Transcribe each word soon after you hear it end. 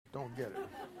don't get it.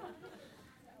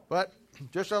 But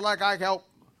just like I help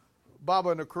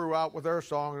Bubba and the crew out with their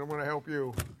song, I'm going to help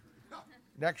you.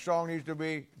 Next song needs to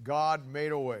be God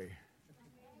Made a Way.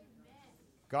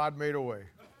 God Made a Way.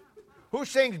 Who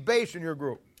sings bass in your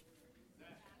group?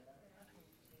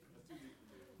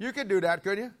 You could do that,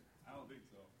 couldn't you? I don't think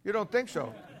so. You don't think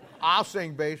so? I'll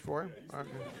sing bass for him. Okay.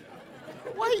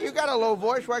 Why, you got a low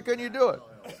voice. Why couldn't you do it?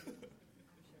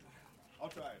 I'll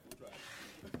try it. We'll try it.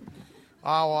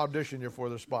 I'll audition you for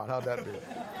the spot. How'd that be?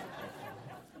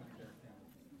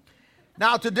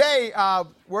 Now, today,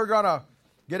 we're going to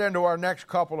get into our next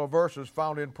couple of verses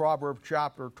found in Proverbs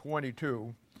chapter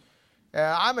 22.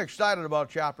 I'm excited about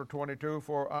chapter 22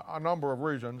 for a number of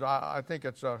reasons. I think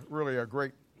it's really a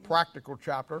great practical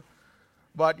chapter.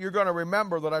 But you're going to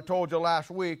remember that I told you last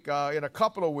week, in a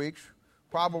couple of weeks,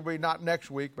 probably not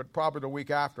next week, but probably the week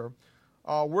after,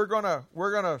 we're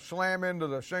gonna slam into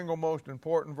the single most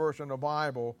important verse in the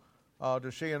Bible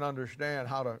to see and understand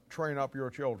how to train up your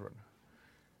children.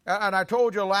 And I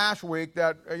told you last week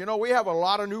that, we have a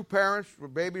lot of new parents.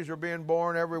 Babies are being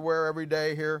born everywhere, every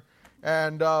day here.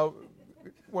 And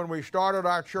when we started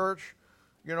our church,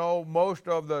 most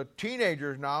of the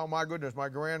teenagers now, my goodness, my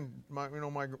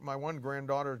one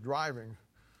granddaughter is driving.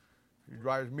 She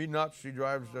drives me nuts. She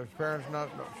drives the parents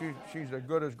nuts. She's as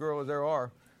good as girl as there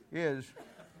is.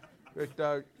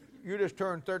 But you just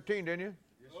turned 13, didn't you?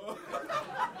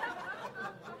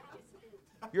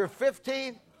 You're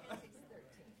 15?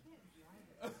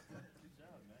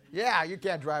 Yeah, you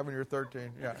can't drive when you're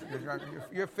 13. Yeah,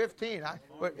 you're 15.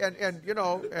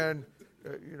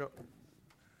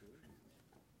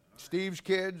 Steve's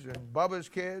kids and Bubba's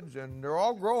kids, and they're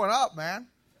all growing up, man.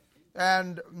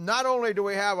 And not only do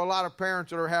we have a lot of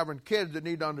parents that are having kids that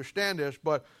need to understand this,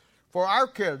 but for our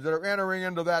kids that are entering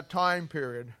into that time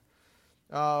period,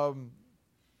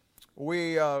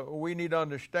 we need to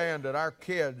understand that our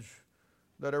kids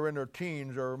that are in their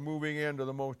teens are moving into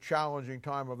the most challenging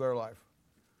time of their life.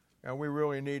 And we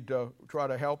really need to try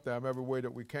to help them every way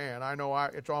that we can. I know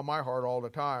it's on my heart all the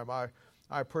time. I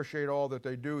appreciate all that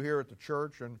they do here at the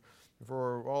church, and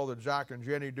for all that Zach and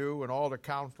Jenny do, and all the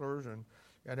counselors and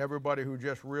everybody who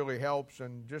just really helps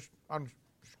and just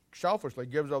selfishly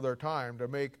gives of their time to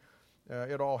make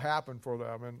it all happen for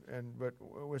them. But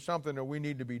it was something that we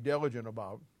need to be diligent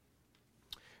about.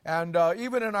 And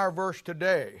even in our verse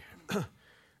today,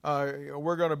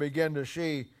 we're going to begin to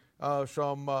see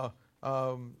some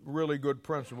really good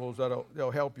principles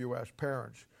that'll help you as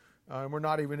parents. And we're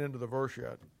not even into the verse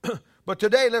yet. But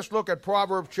today, let's look at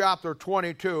Proverbs chapter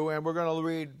 22, and we're going to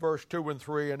read verse 2 and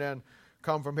 3, and then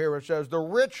come from here. It says, "The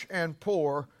rich and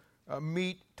poor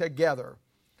meet together.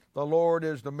 The Lord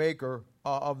is the maker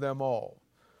of them all.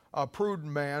 A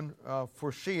prudent man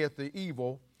foreseeth the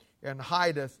evil, and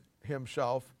hideth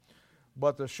himself,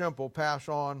 but the simple pass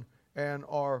on and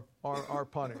are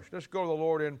punished." Let's go to the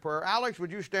Lord in prayer. Alex,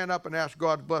 would you stand up and ask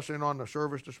God's blessing on the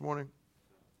service this morning?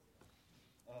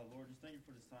 Lord, just thank you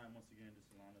for this time once again, just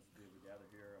allowing us to be able to gather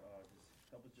here. Just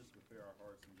help us just prepare our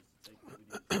hearts and just take what we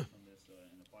need to from this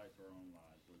and apply it to our own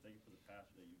lives. Lord, thank you for the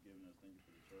pastor that you've given us. Thank you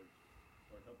for the church.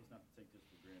 Lord, help us not to take this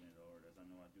for granted, Lord, as I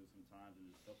know I do sometimes, and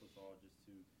just help us all just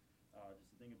to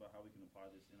think about how we can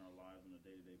apply this in our lives on a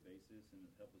day-to-day basis, and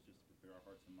help us just to prepare our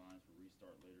hearts and minds for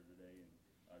restart later today. And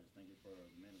I just thank you for the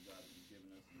man of God that you've given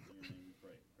us, and in your name we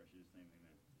pray. In precious name,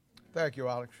 amen. Thank you,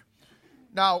 Alex.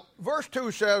 Now, verse 2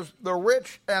 says, "The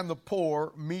rich and the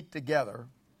poor meet together.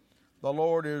 The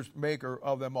Lord is maker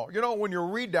of them all." When you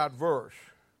read that verse,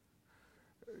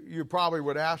 you probably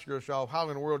would ask yourself, how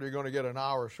in the world are you going to get an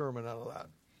hour sermon out of that?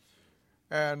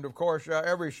 And, of course,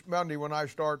 every Monday when I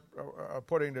start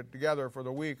putting it together for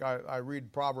the week, I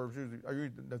read Proverbs. I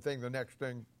read the next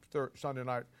thing, Sunday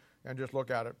night, and just look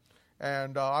at it.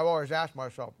 And I've always asked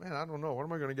myself, man, I don't know, what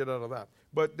am I going to get out of that?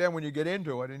 But then when you get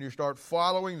into it and you start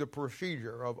following the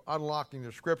procedure of unlocking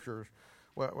the Scriptures,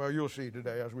 well, you'll see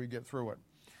today as we get through it.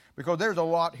 Because there's a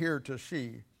lot here to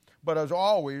see. But as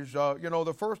always,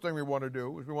 the first thing we want to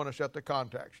do is we want to set the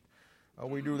context.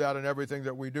 We do that in everything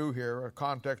that we do here, a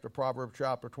context of Proverbs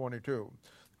chapter 22.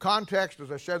 Context,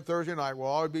 as I said Thursday night, will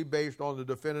always be based on the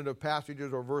definitive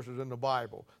passages or verses in the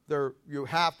Bible. You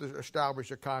have to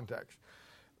establish a context.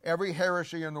 Every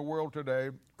heresy in the world today,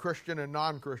 Christian and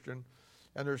non-Christian,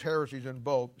 and there's heresies in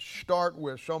both, start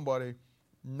with somebody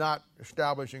not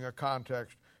establishing a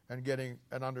context and getting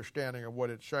an understanding of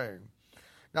what it's saying.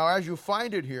 Now, as you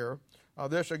find it here,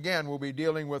 this again will be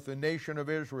dealing with the nation of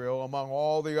Israel among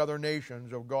all the other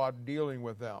nations of God dealing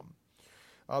with them.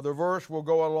 The verse will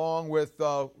go along with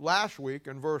last week.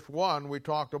 In verse 1, we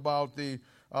talked about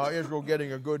Israel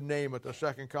getting a good name at the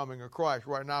second coming of Christ.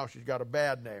 Right now, she's got a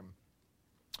bad name.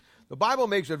 The Bible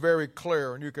makes it very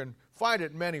clear, and you can find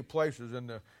it many places in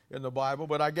the Bible,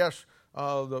 but I guess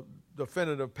the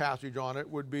definitive passage on it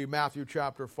would be Matthew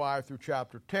chapter 5 through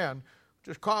chapter 10, which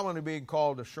is commonly being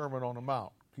called the Sermon on the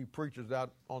Mount. He preaches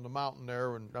that on the mountain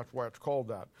there, and that's why it's called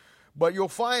that. But you'll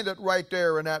find it right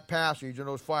there in that passage, in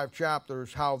those 5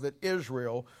 chapters, how that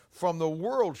Israel, from the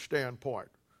world standpoint,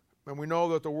 and we know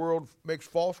that the world makes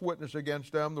false witness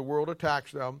against them, the world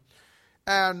attacks them,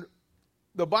 and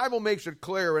the Bible makes it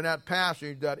clear in that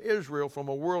passage that Israel, from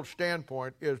a world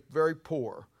standpoint, is very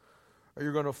poor.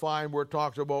 You're going to find where it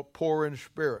talks about poor in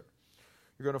spirit.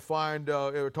 You're going to find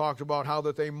it talks about how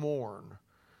that they mourn.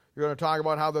 You're going to talk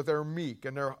about how that they're meek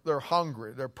and they're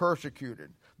hungry, they're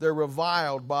persecuted, they're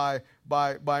reviled by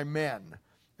men,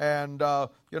 and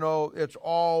it's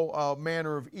all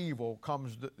manner of evil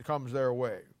comes their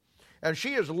way. And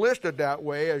she is listed that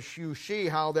way, as you see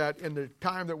how that in the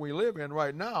time that we live in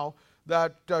right now,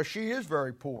 that she is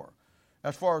very poor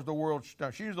as far as the world.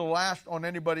 She's the last on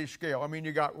anybody's scale. I mean,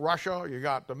 you got Russia, you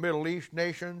got the Middle East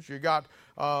nations, you got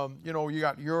you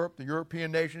got Europe, the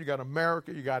European nations, you got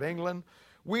America, you got England.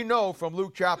 We know from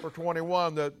Luke chapter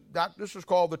 21 that this is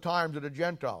called the times of the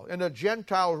Gentiles, and the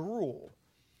Gentiles rule.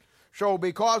 So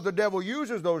because the devil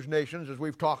uses those nations, as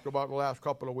we've talked about in the last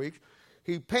couple of weeks,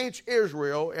 he paints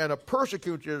Israel and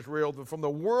persecutes Israel from the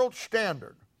world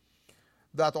standard,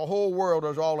 that the whole world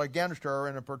is all against her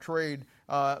and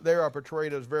they are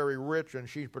portrayed as very rich, and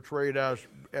she's portrayed as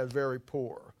very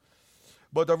poor.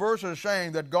 But the verse is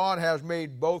saying that God has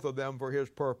made both of them for his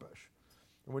purpose.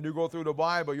 And when you go through the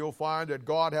Bible, you'll find that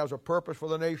God has a purpose for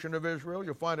the nation of Israel.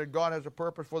 You'll find that God has a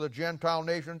purpose for the Gentile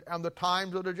nations and the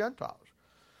times of the Gentiles.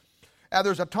 And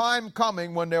there's a time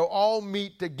coming when they'll all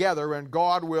meet together and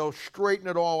God will straighten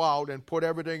it all out and put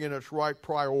everything in its right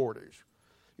priorities.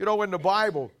 You know, in the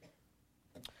Bible,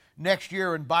 next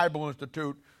year in Bible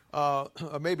Institute,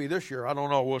 maybe this year, I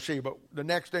don't know, we'll see, but the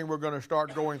next thing we're going to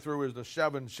start going through is the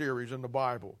 7 series in the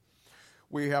Bible.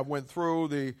 We have went through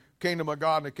the kingdom of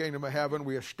God and the kingdom of heaven.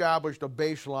 We established a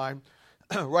baseline.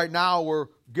 Right now we're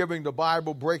giving the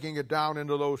Bible, breaking it down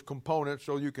into those components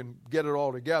so you can get it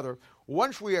all together.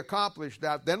 Once we accomplish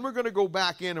that, then we're going to go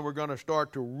back in and we're going to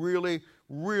start to really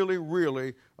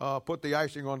put the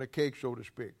icing on the cake, so to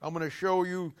speak. I'm going to show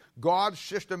you God's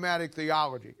systematic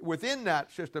theology. Within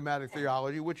that systematic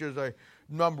theology, which is a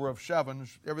number of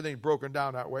 7s, everything's broken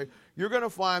down that way, you're going to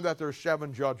find that there's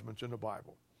 7 judgments in the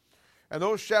Bible. And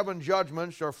those 7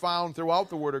 judgments are found throughout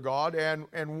the Word of God,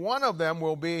 and one of them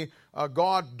will be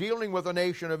God dealing with the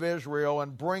nation of Israel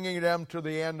and bringing them to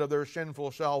the end of their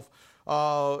sinful self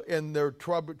in their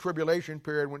tribulation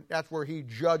period. That's where he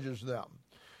judges them.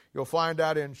 You'll find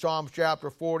that in Psalms chapter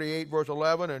 48, verse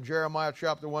 11, and Jeremiah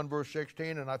chapter 1, verse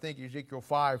 16, and I think Ezekiel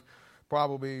 5,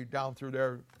 probably down through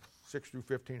there, 6 through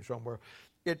 15 somewhere.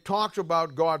 It talks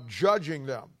about God judging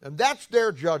them, and that's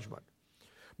their judgment.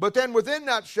 But then within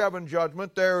that 7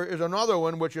 judgment, there is another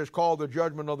one which is called the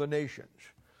judgment of the nations.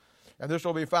 And this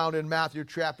will be found in Matthew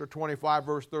chapter 25,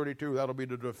 verse 32. That'll be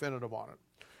the definitive on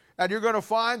it. And you're going to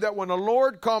find that when the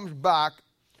Lord comes back,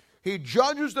 he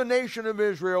judges the nation of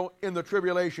Israel in the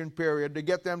tribulation period to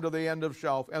get them to the end of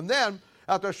self. And then,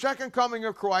 at the second coming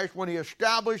of Christ, when he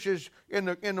establishes in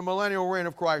the millennial reign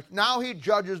of Christ, now he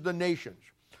judges the nations.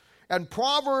 And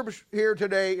Proverbs here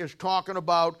today is talking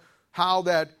about how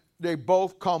that they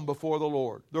both come before the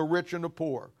Lord, the rich and the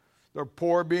poor. The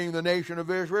poor being the nation of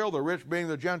Israel, the rich being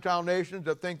the Gentile nations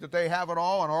that think that they have it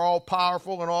all and are all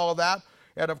powerful and all of that.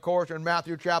 And of course, in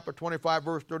Matthew chapter 25,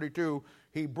 verse 32,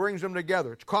 he brings them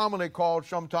together. It's commonly called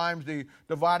sometimes the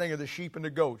dividing of the sheep and the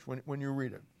goats when you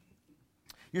read it.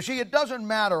 You see, it doesn't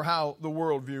matter how the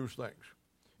world views things.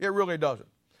 It really doesn't.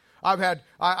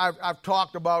 I've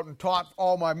talked about and taught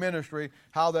all my ministry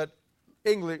how that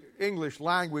English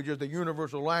language is the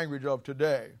universal language of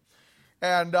today.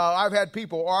 And I've had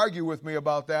people argue with me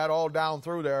about that all down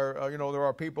through there. There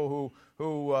are people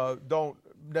who don't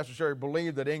necessarily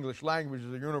believe that English language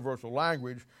is a universal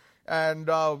language. And,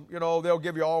 they'll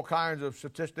give you all kinds of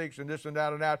statistics and this and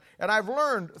that and that. And I've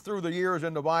learned through the years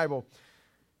in the Bible,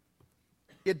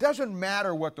 it doesn't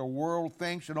matter what the world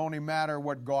thinks. It only matters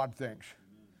what God thinks.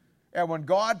 And when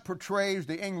God portrays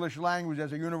the English language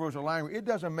as a universal language, it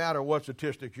doesn't matter what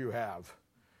statistics you have.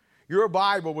 Your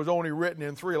Bible was only written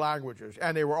in 3 languages,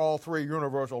 and they were all 3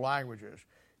 universal languages.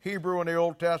 Hebrew in the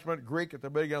Old Testament, Greek at the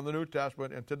beginning of the New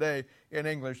Testament, and today in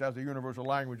English as a universal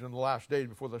language in the last days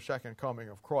before the second coming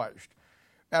of Christ.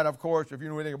 And of course, if you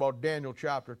know anything about Daniel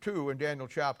chapter 2 and Daniel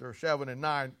chapter 7 and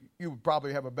 9, you would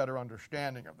probably have a better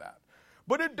understanding of that.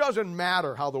 But it doesn't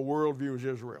matter how the world views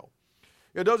Israel.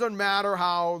 It doesn't matter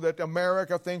how that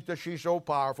America thinks that she's so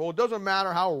powerful. It doesn't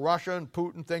matter how Russia and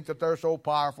Putin think that they're so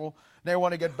powerful. They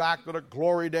want to get back to the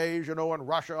glory days, in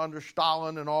Russia under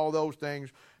Stalin and all those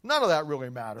things. None of that really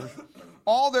matters.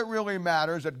 All that really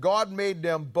matters is that God made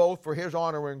them both for His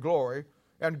honor and glory,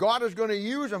 and God is going to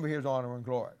use them for His honor and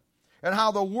glory. And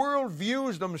how the world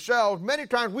views themselves, many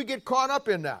times we get caught up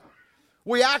in that.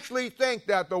 We actually think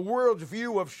that the world's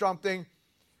view of something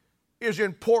is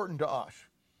important to us.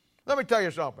 Let me tell you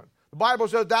something. The Bible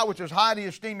says that which is highly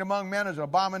esteemed among men is an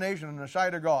abomination in the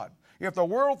sight of God. If the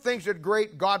world thinks it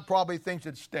great, God probably thinks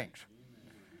it stinks.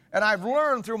 And I've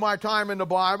learned through my time in the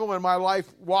Bible and my life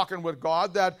walking with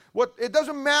God that it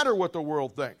doesn't matter what the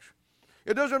world thinks.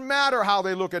 It doesn't matter how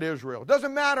they look at Israel. It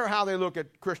doesn't matter how they look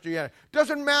at Christianity. It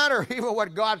doesn't matter even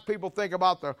what God's people think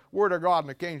about the Word of God in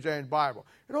the King James Bible.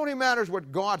 It only matters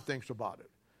what God thinks about it.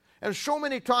 And so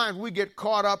many times we get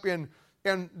caught up in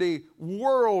the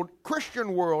world,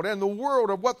 Christian world, and the world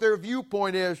of what their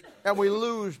viewpoint is, and we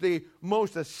lose the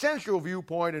most essential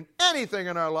viewpoint in anything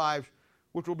in our lives,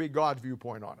 which will be God's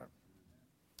viewpoint on it.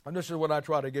 And this is what I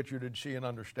try to get you to see and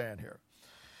understand here.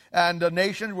 And the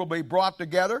nations will be brought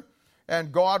together,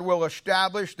 and God will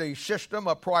establish the system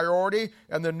of priority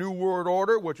and the new world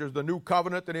order, which is the new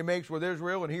covenant that He makes with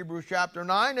Israel in Hebrews chapter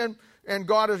 9, and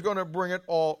God is going to bring it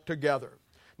all together.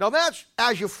 Now that's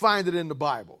as you find it in the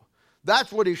Bible.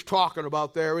 That's what he's talking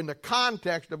about there in the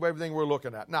context of everything we're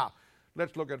looking at. Now,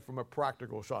 let's look at it from a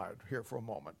practical side here for a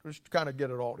moment. Let's kind of get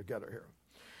it all together here.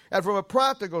 And from a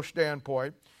practical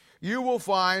standpoint, you will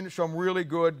find some really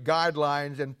good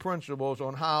guidelines and principles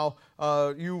on how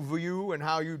you view and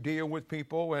how you deal with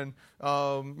people. And,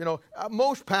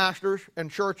 most pastors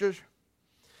and churches,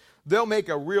 they'll make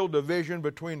a real division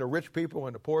between the rich people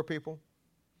and the poor people.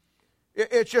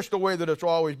 It's just the way that it's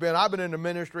always been. I've been in the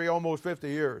ministry almost 50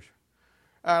 years.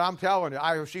 And I'm telling you,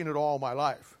 I have seen it all my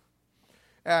life.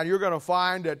 And you're going to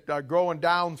find that going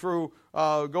down through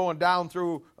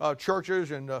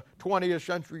churches in the 20th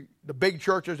century, the big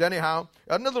churches anyhow,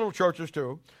 and the little churches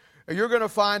too, you're going to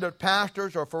find that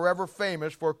pastors are forever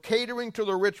famous for catering to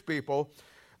the rich people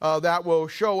that will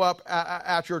show up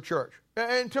at your church.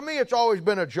 And to me, it's always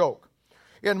been a joke.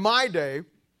 In my day,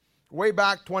 way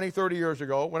back 20, 30 years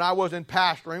ago, when I wasn't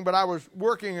pastoring, but I was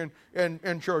working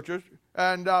in churches,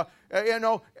 and,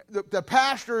 the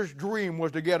pastor's dream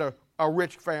was to get a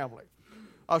rich family,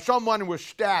 someone with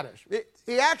status.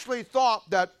 He actually thought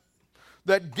that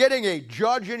getting a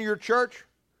judge in your church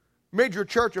made your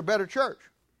church a better church.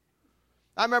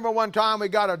 I remember one time we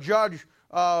got a judge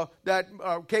that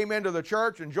came into the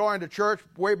church and joined the church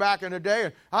way back in the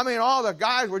day. And, all the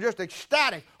guys were just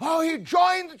ecstatic. Oh, he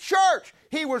joined the church.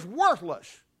 He was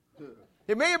worthless.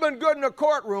 He may have been good in the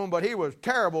courtroom, but he was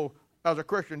terrible as a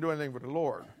Christian doing anything for the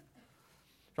Lord.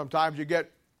 Sometimes you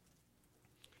get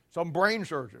some brain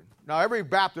surgeon. Now, every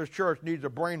Baptist church needs a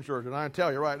brain surgeon, I can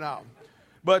tell you right now.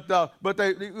 But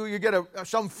you get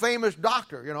some famous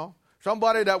doctor,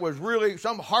 somebody that was really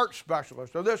some heart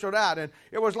specialist or this or that. And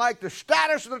it was like the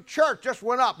status of the church just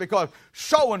went up because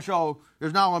so-and-so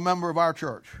is now a member of our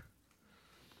church.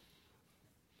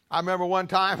 I remember one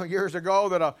time years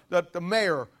ago that the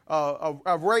mayor of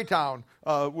Raytown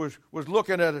was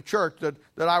looking at a church that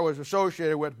I was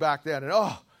associated with back then.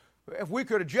 And if we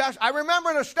could just, I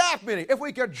remember in a staff meeting, if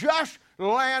we could just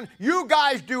land, you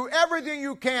guys do everything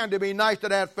you can to be nice to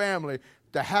that family.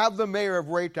 To have the mayor of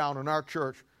Raytown in our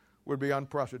church would be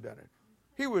unprecedented.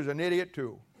 He was an idiot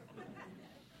too.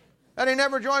 And he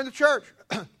never joined the church.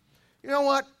 You know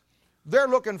what? They're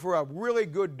looking for a really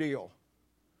good deal.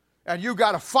 And you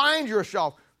got to find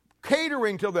yourself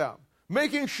catering to them,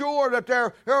 making sure that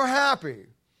they're happy.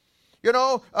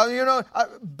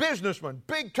 Businessmen,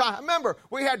 big time. Remember,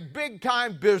 we had big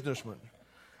time businessmen.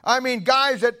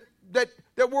 Guys that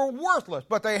were worthless,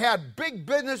 but they had big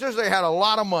businesses. They had a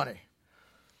lot of money,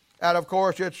 and of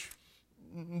course,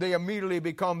 they immediately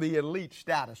become the elite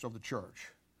status of the church.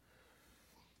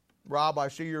 Rob, I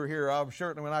see you're here. I'm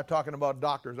certainly, when I'm talking about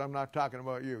doctors, I'm not talking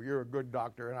about you. You're a good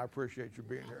doctor, and I appreciate you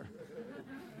being here.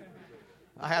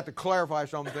 I have to clarify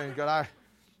some things because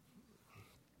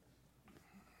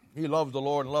he loves the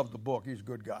Lord and loves the book. He's a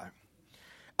good guy.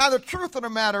 And the truth of the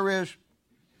matter is,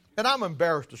 and I'm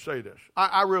embarrassed to say this,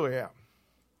 I really am,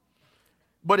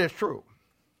 but it's true.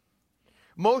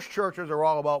 Most churches are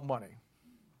all about money.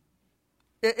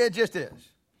 It just is.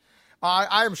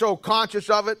 I am so conscious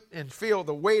of it and feel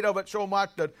the weight of it so much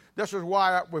that this is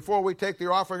why, before we take the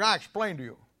offering, I explain to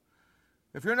you.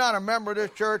 If you're not a member of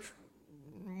this church,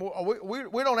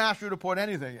 we don't ask you to put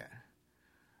anything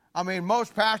in.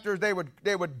 Most pastors, they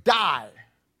would die.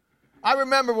 I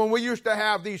remember when we used to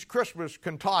have these Christmas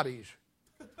cantates.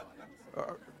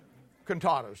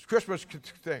 cantatas, Christmas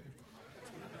thing.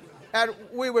 And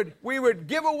we would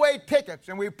give away tickets,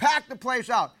 and we packed the place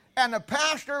out. And the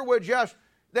pastor would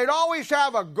they'd always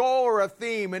have a goal or a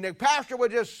theme, and the pastor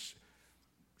would just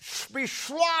be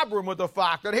slobbering with the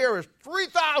fact that here is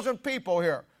 3,000 people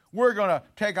here. We're going to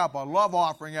take up a love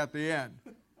offering at the end.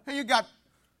 And you got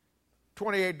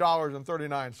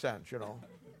 $28.39, you know.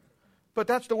 But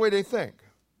that's the way they think.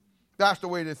 That's the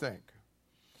way they think.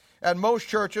 And most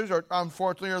churches,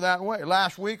 unfortunately, are that way.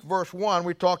 Last week, verse 1,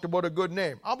 we talked about a good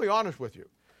name. I'll be honest with you.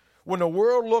 When the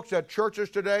world looks at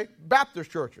churches today, Baptist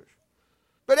churches,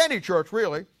 but any church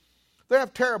really, they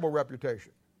have terrible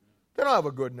reputation. They don't have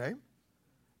a good name.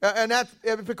 And that's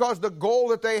because the goal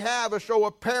that they have is so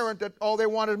apparent that all they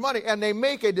want is money. And they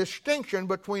make a distinction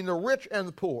between the rich and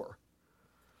the poor.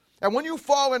 And when you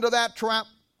fall into that trap,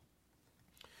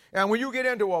 and when you get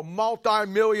into a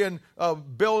multi-million,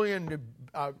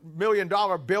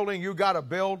 $1 building you got to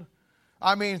build,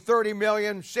 I mean 30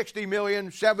 million, 60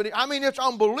 million, 70, I mean it's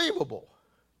unbelievable.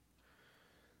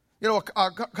 You know,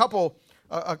 a couple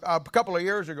of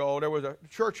years ago, there was a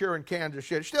church here in Kansas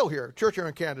City, still here, church here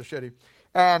in Kansas City,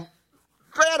 and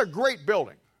they had a great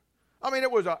building. I mean,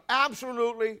 it was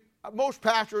most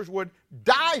pastors would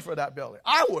die for that building.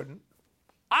 I wouldn't.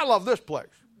 I love this place.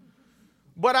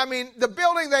 But I mean, the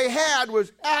building they had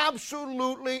was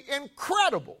absolutely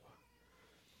incredible.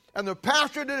 And the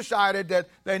pastor decided that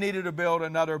they needed to build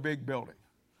another big building,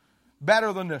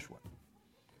 better than this one.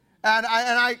 And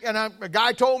a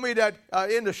guy told me that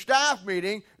in the staff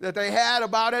meeting that they had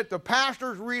about it, the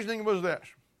pastor's reasoning was this: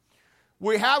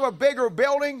 we have a bigger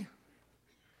building,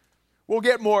 we'll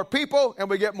get more people, and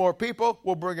we get more people,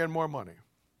 we'll bring in more money.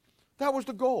 That was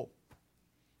the goal.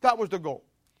 That was the goal.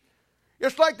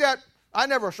 It's like that. I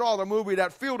never saw the movie,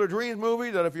 that Field of Dreams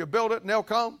movie, that if you build it and they'll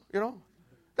come, you know.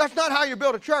 That's not how you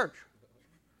build a church.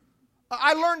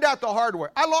 I learned that the hard way.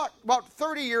 About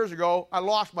 30 years ago, I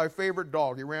lost my favorite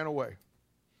dog. He ran away.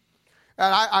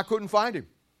 And I couldn't find him.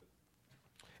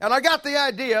 And I got the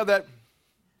idea that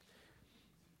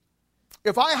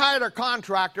if I hired a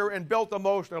contractor and built the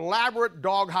most elaborate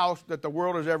doghouse that the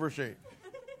world has ever seen,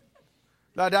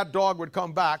 that dog would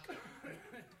come back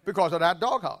because of that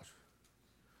doghouse.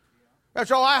 And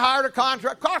so I hired a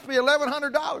contract. It cost me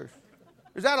 $1,100.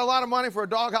 Is that a lot of money for a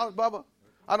doghouse, Bubba?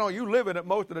 I know you live in it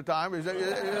most of the time. I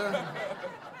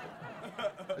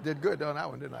did good on that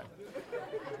one, didn't I?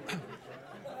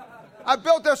 I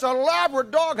built this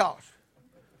elaborate doghouse.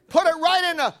 Put it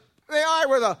right in the yard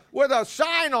with a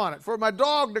sign on it for my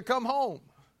dog to come home.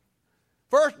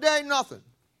 First day, nothing.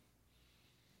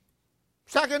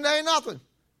 Second day, nothing.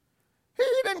 He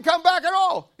didn't come back at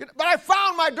all. But I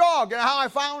found my dog. You know how I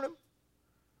found him?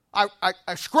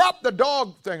 I scrapped the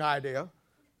dog thing idea.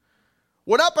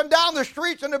 Went up and down the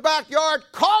streets in the backyard,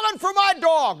 calling for my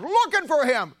dog, looking for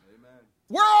him. Amen.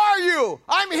 Where are you?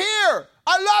 I'm here.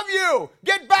 I love you.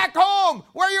 Get back home.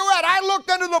 Where you at? I looked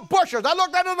under the bushes. I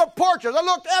looked under the porches. I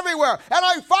looked everywhere. And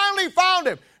I finally found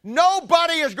him.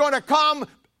 Nobody is going to come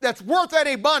that's worth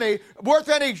any money, worth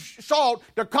any salt,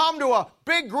 to come to a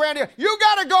big grand. You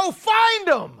got to go find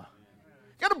him.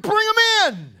 You got to bring him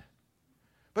in.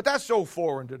 But that's so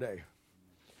foreign today.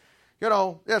 You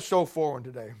know, that's so foreign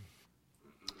today.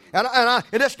 And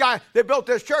this guy, they built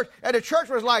this church, and the church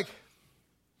was like,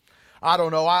 I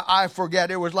don't know, I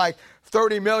forget, it was like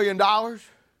 $30 million.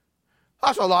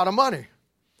 That's a lot of money.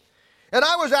 And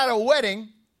I was at a wedding,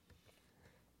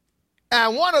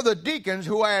 and one of the deacons,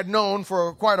 who I had known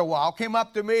for quite a while, came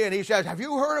up to me and he says, have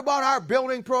you heard about our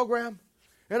building program?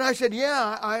 And I said,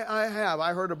 yeah, I have.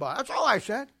 I heard about it. That's all I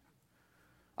said.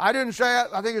 I didn't say,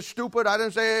 I think it's stupid. I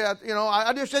didn't say, you know,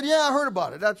 I just said, yeah, I heard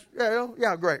about it. That's,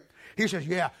 yeah, great. He says,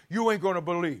 yeah, you ain't going to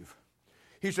believe.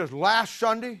 He says, last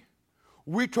Sunday,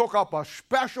 we took up a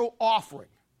special offering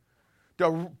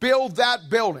to build that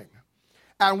building.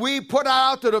 And we put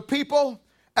out to the people,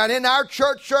 and in our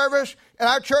church service,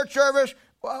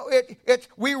 well,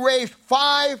 we raised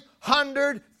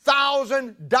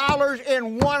 $500,000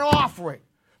 in one offering.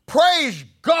 Praise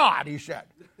God, he said.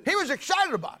 He was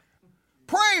excited about it.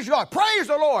 Praise God. Praise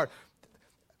the Lord.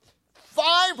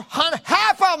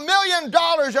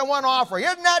 $500,000 in one offering.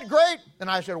 Isn't that great? And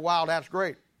I said, wow, that's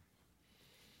great.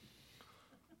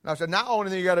 And I said, now the only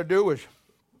thing you got to do is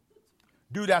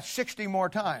do that 60 more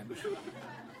times.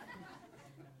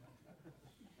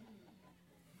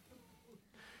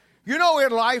 You know,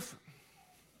 in life,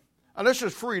 and this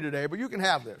is free today, but you can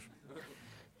have this.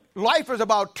 Life is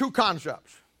about two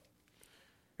concepts.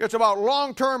 It's about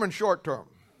long-term and short-term.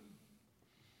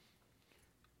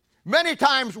 Many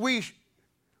times we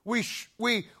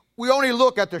only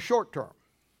look at the short term.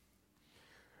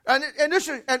 And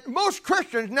most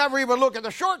Christians never even look at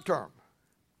the short term.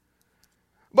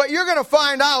 But you're going to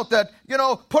find out that,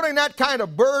 putting that kind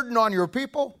of burden on your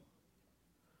people,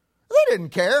 they didn't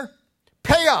care.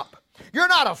 Pay up. You're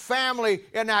not a family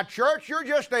in that church. You're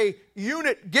just a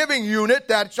giving unit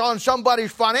that's on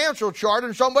somebody's financial chart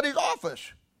in somebody's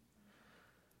office.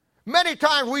 Many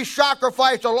times we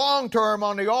sacrifice the long term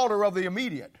on the altar of the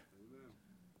immediate.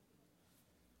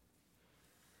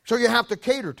 So you have to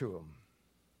cater to them.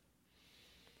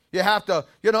 You have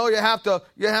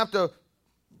to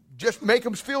just make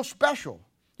them feel special.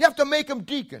 You have to make them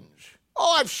deacons.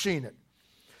 Oh, I've seen it.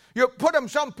 You put them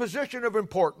some position of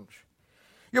importance.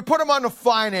 You put them on the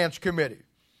finance committee.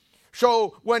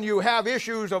 So when you have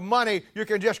issues of money, you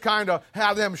can just kind of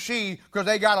have them see, because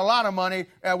they got a lot of money,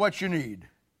 what you need.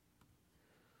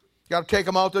 You got to take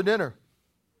them out to dinner.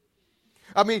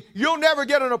 I mean, you'll never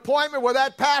get an appointment with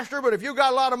that pastor, but if you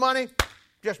got a lot of money,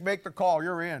 just make the call.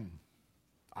 You're in.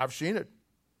 I've seen it.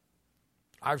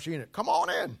 I've seen it. Come on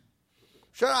in.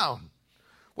 Sit down.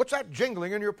 What's that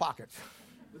jingling in your pockets?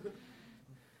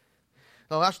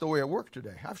 No, that's the way it works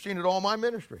today. I've seen it all in my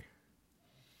ministry.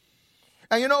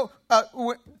 And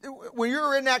when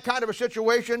you're in that kind of a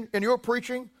situation and you're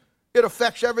preaching, it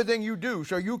affects everything you do.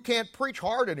 So you can't preach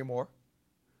hard anymore.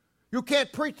 You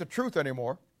can't preach the truth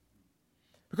anymore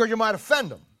because you might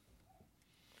offend them.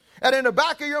 And in the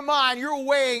back of your mind, you're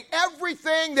weighing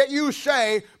everything that you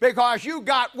say because you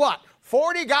got what?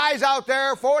 40 guys out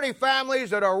there, 40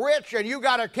 families that are rich, and you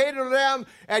got to cater to them,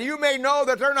 and you may know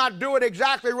that they're not doing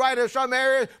exactly right in some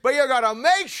areas, but you got to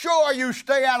make sure you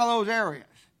stay out of those areas.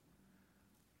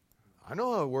 I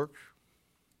know how it works.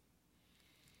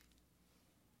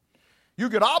 You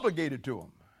get obligated to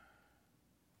them.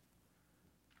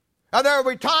 And there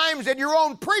will be times in your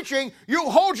own preaching you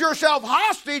hold yourself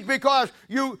hostage because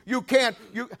you can't.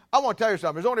 I want to tell you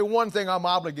something. There's only one thing I'm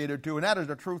obligated to, and that is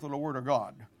the truth of the Word of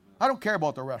God. I don't care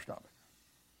about the rest of it.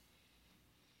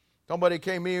 Somebody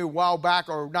came to me a while back,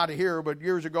 or not here, but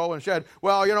years ago, and said,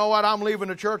 well, you know what, I'm leaving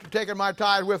the church and taking my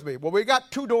tithe with me. Well, we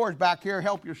got 2 doors back here.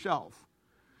 Help yourself.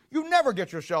 You never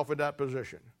get yourself in that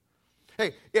position.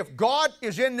 Hey, if God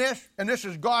is in this, and this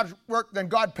is God's work, then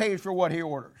God pays for what He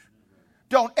orders.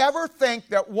 Don't ever think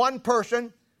that one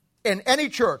person in any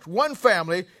church, one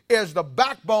family, is the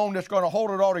backbone that's going to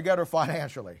hold it all together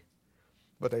financially.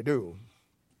 But they do.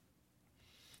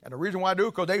 And the reason why I do,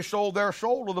 because they sold their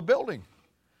soul to the building.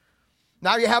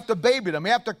 Now you have to baby them.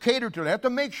 You have to cater to them. You have to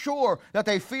make sure that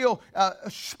they feel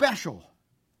special.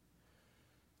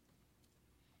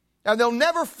 And they'll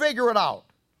never figure it out.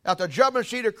 At the judgment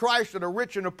seat of Christ, the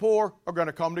rich and the poor are going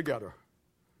to come together.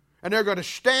 And they're going to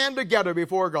stand together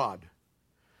before God.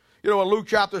 In Luke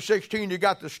chapter 16, you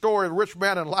got the story of the rich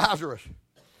man and Lazarus.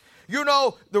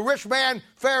 The rich man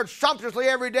fared sumptuously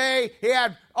every day. He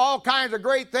had all kinds of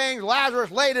great things.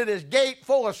 Lazarus laid at his gate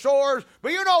full of sores.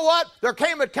 But you know what? There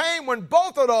came a time when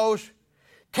both of those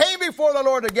came before the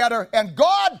Lord together, and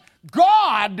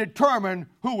God determined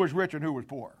who was rich and who was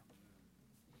poor.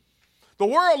 The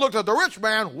world looked at the rich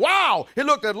man, wow. He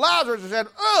looked at Lazarus and said,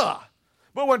 ugh.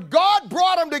 But when God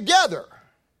brought them together,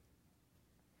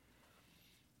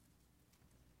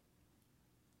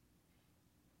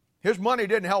 his money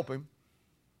didn't help him.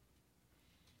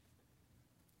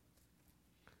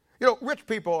 Rich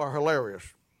people are hilarious.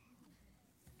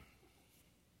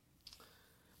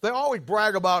 They always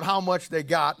brag about how much they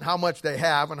got, and how much they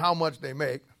have, and how much they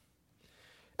make.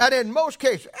 And in most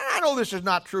cases, and I know this is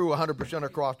not true 100%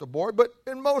 across the board, but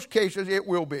in most cases it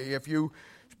will be. If you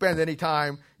spend any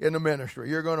time in the ministry,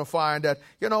 you're going to find that,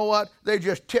 you know what, they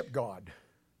just tip God.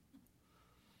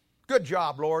 Good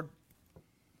job, Lord.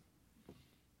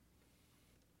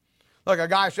 Like a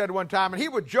guy said one time, and he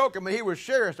was joking, but he was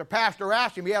serious. The pastor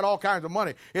asked him, he had all kinds of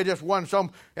money. He had just won some,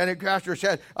 and the pastor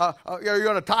said, you're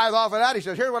going to tithe off of that? He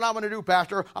says, here's what I'm going to do,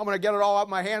 Pastor. I'm going to get it all out of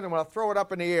my hands, I'm going to throw it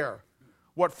up in the air.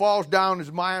 What falls down is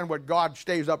mine, what God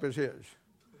stays up is his.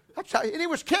 That's how, and he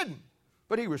was kidding,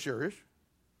 but he was serious.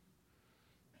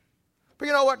 But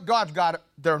you know what? God's got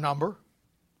their number.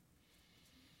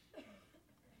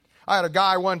 I had a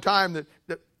guy one time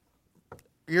that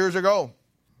years ago,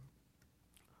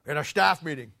 in a staff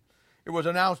meeting, it was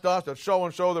announced to us that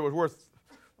so-and-so that was worth,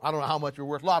 I don't know how much it was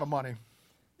worth, a lot of money,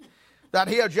 that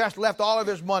he had just left all of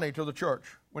his money to the church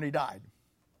when he died.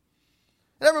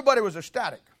 And everybody was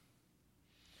ecstatic.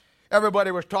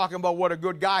 Everybody was talking about what a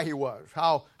good guy he was,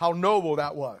 how noble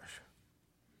that was.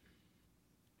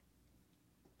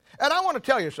 And I want to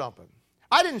tell you something.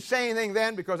 I didn't say anything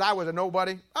then because I was a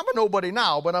nobody. I'm a nobody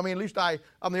now, but I mean, at least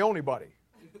I'm the only buddy.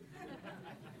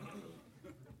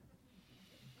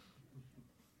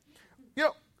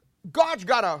 God's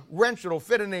got a wrench that'll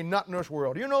fit in a nut in this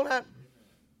world. Do you know that?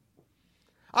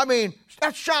 I mean,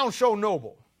 that sounds so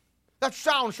noble. That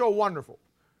sounds so wonderful.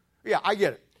 Yeah, I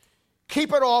get it.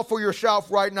 Keep it all for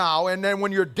yourself right now, and then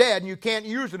when you're dead and you can't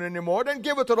use it anymore, then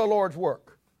give it to the Lord's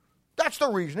work. That's the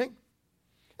reasoning.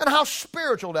 And how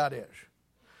spiritual that is.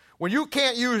 When you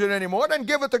can't use it anymore, then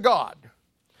give it to God.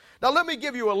 Now let me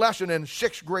give you a lesson in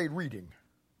 6th grade reading.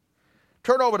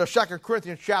 Turn over to 2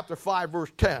 Corinthians chapter 5,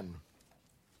 verse 10.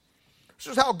 This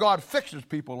is how God fixes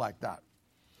people like that.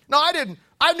 Now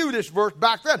I knew this verse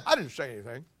back then. I didn't say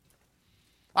anything.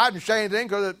 I didn't say anything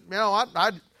because,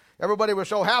 everybody was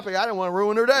so happy I didn't want to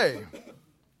ruin their day.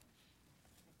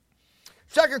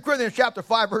 2 Corinthians chapter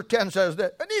 5, verse 10 says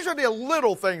that, and these are the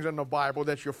little things in the Bible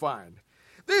that you find.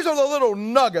 These are the little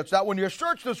nuggets that when you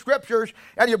search the Scriptures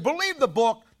and you believe the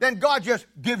book, then God just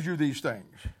gives you these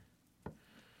things.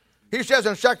 He says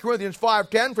in 2 Corinthians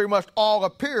 5:10, for we must all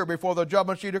appear before the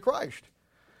judgment seat of Christ,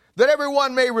 that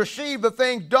everyone may receive the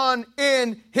things done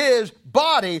in his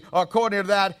body according to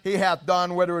that he hath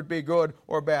done, whether it be good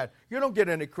or bad. You don't get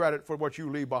any credit for what you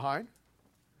leave behind.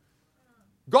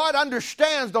 God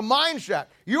understands the mindset.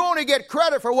 You only get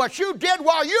credit for what you did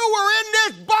while you were in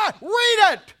this body.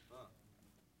 Read it.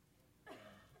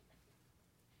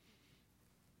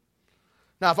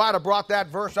 Now, if I'd have brought that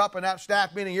verse up in that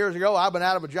staff meeting years ago, I'd been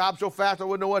out of a job so fast I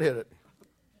wouldn't know what hit it.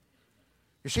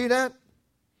 You see that?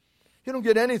 You don't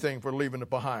get anything for leaving it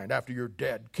behind after you're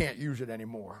dead. Can't use it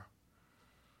anymore.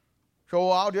 So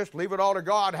I'll just leave it all to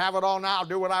God, have it all now,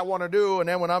 do what I want to do, and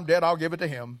then when I'm dead, I'll give it to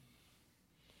Him.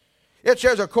 It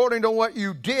says, according to what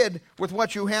you did with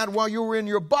what you had while you were in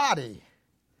your body.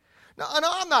 Now,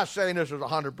 I'm not saying this is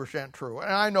 100% true,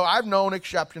 and I know I've known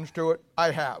exceptions to it.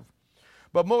 I have.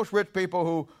 But most rich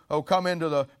people who come into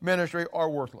the ministry are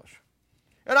worthless.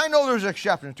 And I know there's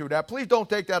exceptions to that. Please don't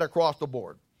take that across the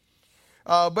board.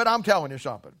 But I'm telling you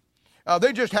something.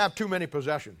 They just have too many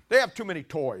possessions. They have too many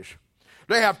toys.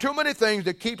 They have too many things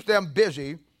that keeps them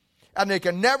busy, and they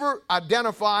can never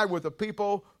identify with the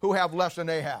people who have less than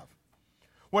they have.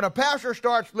 When a pastor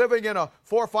starts living in a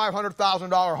 $400,000 or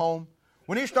 $500,000 home,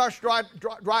 when he starts to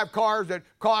drive cars that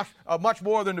cost much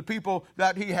more than the people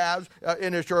that he has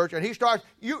in his church, and he starts,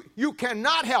 you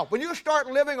cannot help. When you start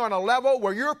living on a level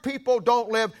where your people don't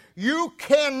live, you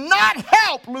cannot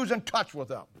help losing touch with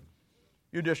them.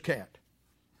 You just can't.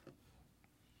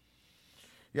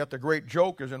 Yet the great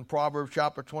joke is in Proverbs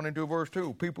chapter 22, verse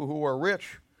 2. People who are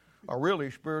rich are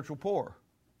really spiritual poor.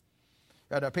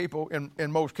 And the people, in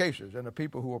most cases, and the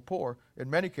people who are poor, in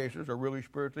many cases, are really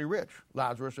spiritually rich.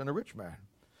 Lazarus and the rich man.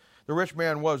 The rich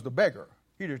man was the beggar.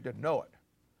 He just didn't know it.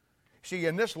 See,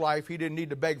 in this life, he didn't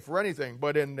need to beg for anything.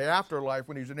 But in the afterlife,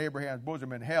 when he's in Abraham's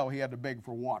bosom in hell, he had to beg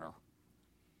for water.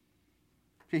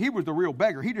 See, he was the real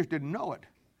beggar. He just didn't know it.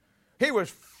 He was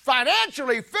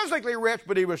financially, physically rich,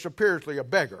 but he was spiritually a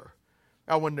beggar.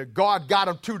 And when God got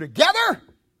them two together,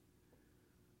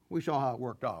 we saw how it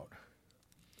worked out.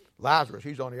 Lazarus,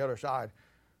 he's on the other side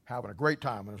having a great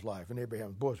time in his life in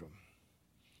Abraham's bosom.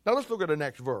 Now let's look at the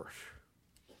next verse.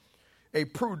 A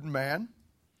prudent man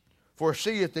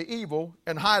foreseeth the evil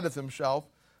and hideth himself,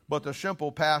 but the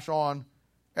simple pass on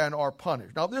and are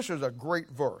punished. Now this is a great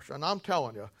verse, and I'm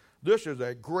telling you, this is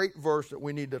a great verse that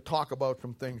we need to talk about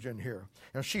some things in here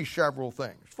and see several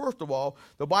things. First of all,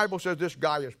 the Bible says this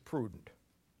guy is prudent.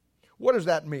 What does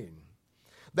that mean?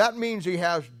 That means he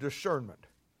has discernment.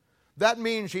 That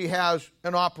means he has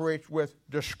and operates with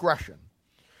discretion.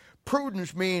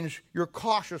 Prudence means you're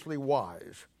cautiously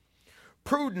wise.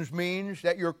 Prudence means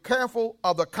that you're careful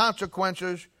of the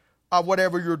consequences of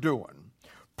whatever you're doing.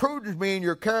 Prudence means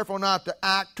you're careful not to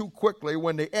act too quickly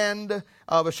when the end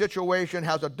of a situation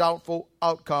has a doubtful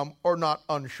outcome or not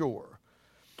unsure.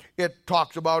 It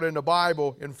talks about in the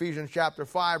Bible, in Ephesians chapter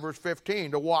 5, verse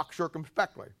 15, to walk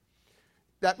circumspectly.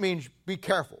 That means be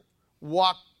careful.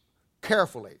 Walk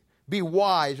carefully. Be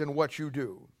wise in what you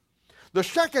do. The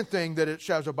second thing that it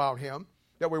says about him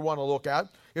that we want to look at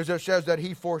is it says that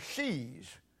he foresees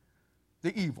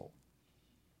the evil.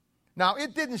 Now,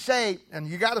 it didn't say, and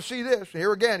you got to see this,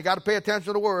 here again, you got to pay attention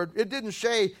to the word. It didn't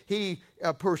say he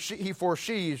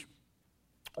foresees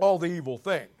all the evil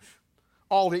things,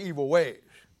 all the evil ways.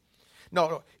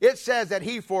 No, it says that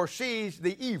he foresees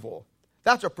the evil.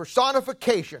 That's a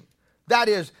personification. That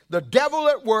is the devil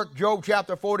at work, Job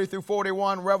chapter 40 through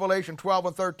 41, Revelation 12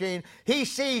 and 13. He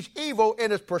sees evil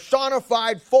in its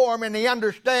personified form, and he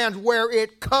understands where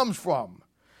it comes from.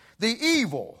 The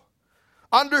evil.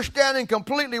 Understanding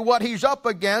completely what he's up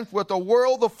against with the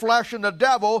world, the flesh, and the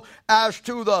devil as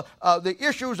to the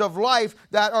issues of life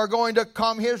that are going to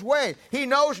come his way. He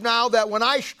knows now that when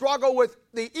I struggle with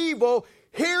the evil,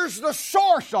 here's the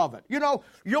source of it. You know,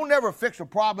 you'll never fix a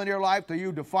problem in your life till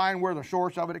you define where the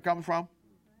source of it comes from.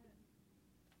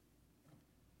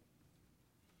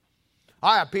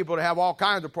 I have people that have all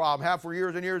kinds of problems, have for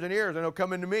years and years and years, and they'll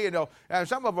come into me, and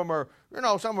some of them are, some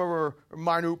of them are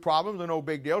minute problems, they're no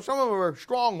big deal. Some of them are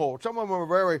strongholds. Some of them are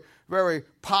very, very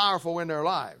powerful in their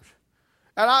lives.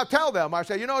 And I tell them, I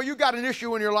say, you got an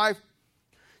issue in your life.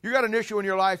 You got an issue in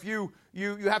your life. You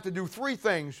have to do three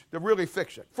things to really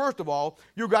fix it. First of all,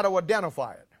 you got to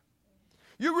identify it.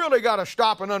 You really got to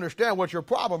stop and understand what your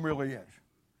problem really is.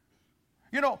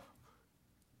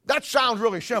 That sounds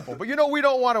really simple, but we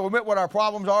don't want to admit what our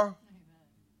problems are.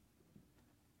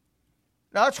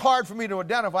 Now, it's hard for me to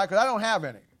identify because I don't have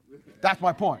any. That's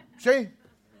my point. See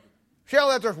how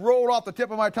that just rolled off the tip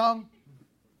of my tongue?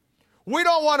 We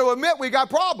don't want to admit we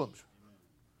got problems.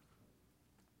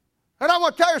 And I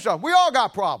want to tell you something. We all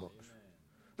got problems.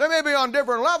 They may be on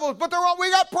different levels, but we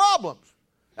got problems.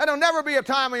 And there'll never be a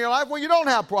time in your life where you don't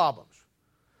have problems.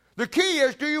 The key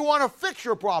is, do you want to fix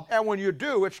your problem? And when you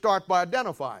do, it starts by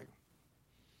identifying.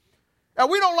 And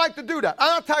we don't like to do that.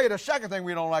 I'll tell you the second thing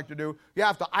we don't like to do. You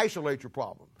have to isolate your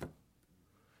problem.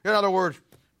 In other words,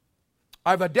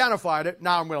 I've identified it.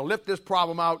 Now I'm going to lift this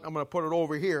problem out. I'm going to put it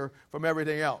over here from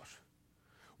everything else.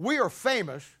 We are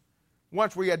famous.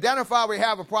 Once we identify we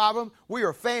have a problem, we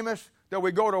are famous that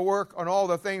we go to work on all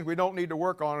the things we don't need to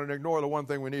work on and ignore the one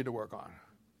thing we need to work on.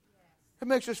 It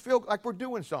makes us feel like we're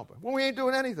doing something when we ain't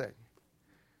doing anything.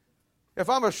 If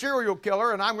I'm a serial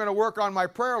killer and I'm going to work on my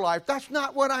prayer life, that's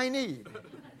not what I need.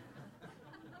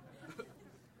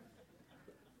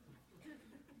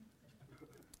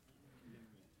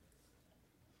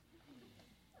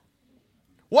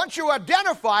 Once you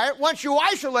identify it, once you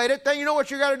isolate it, then you know what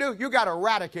you got to do? You got to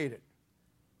eradicate it.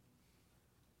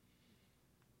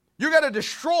 You got to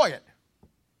destroy it.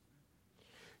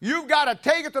 You've got to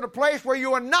take it to the place where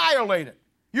you annihilate it.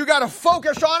 You got to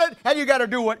focus on it, and you got to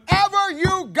do whatever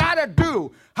you got to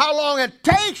do. How long it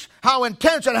takes, how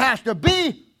intense it has to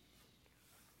be.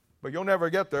 But you'll never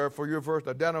get there for you first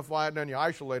identify it, then you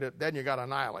isolate it, then you got to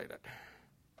annihilate it.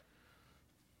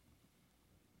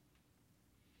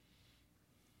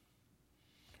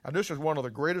 And this is one of the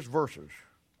greatest verses.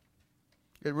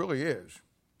 It really is.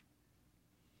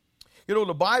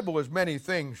 The Bible is many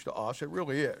things to us. It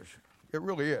really is. It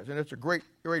really is. And it's a great,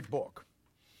 great book.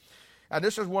 And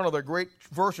this is one of the great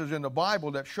verses in the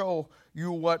Bible that show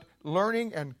you what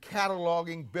learning and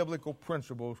cataloging biblical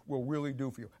principles will really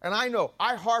do for you. And I know,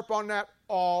 I harp on that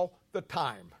all the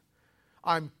time.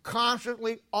 I'm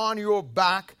constantly on your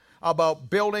back about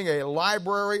building a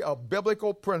library of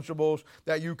biblical principles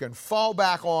that you can fall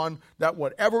back on, that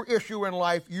whatever issue in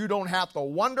life, you don't have to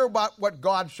wonder about what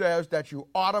God says, that you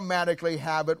automatically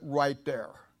have it right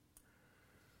there.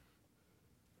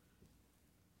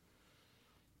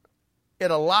 It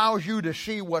allows you to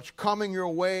see what's coming your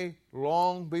way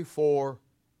long before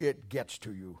it gets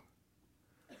to you.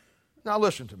 Now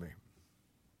listen to me.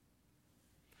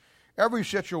 Every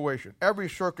situation, every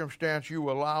circumstance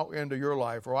you allow into your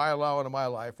life, or I allow into my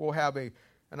life, will have and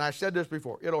I said this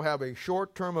before, it'll have a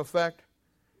short-term effect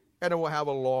and it will have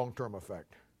a long-term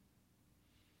effect.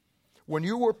 When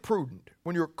you are prudent,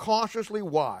 when you're cautiously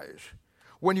wise,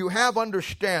 when you have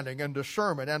understanding and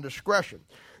discernment and discretion,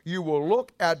 you will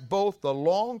look at both the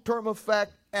long-term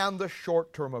effect and the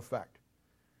short-term effect.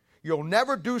 You'll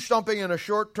never do something in a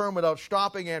short term without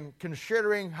stopping and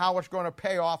considering how it's going to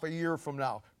pay off a year from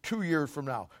now, 2 years from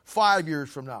now, 5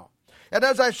 years from now. And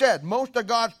as I said, most of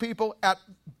God's people at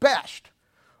best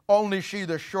only see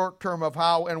the short term of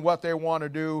how and what they want to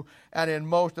do, and in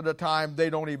most of the time they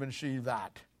don't even see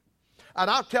that. And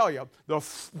I'll tell you, the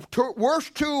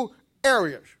worst two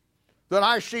areas that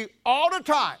I see all the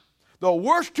time, the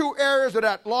worst two areas of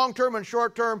that long-term and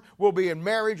short-term will be in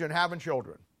marriage and having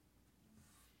children.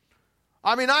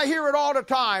 I mean, I hear it all the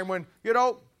time when,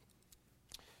 you're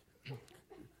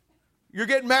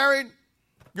getting married,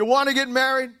 you want to get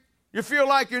married, you feel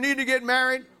like you need to get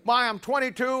married. I'm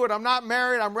 22 and I'm not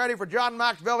married. I'm ready for John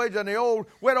Mack's Village and the old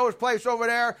widow's place over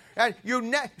there. And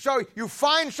so you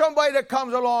find somebody that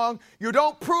comes along, you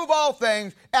don't prove all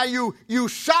things, and you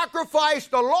sacrifice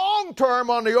the long term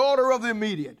on the altar of the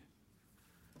immediate.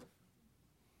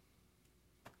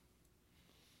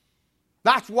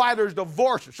 That's why there's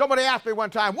divorces. Somebody asked me one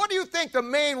time, what do you think the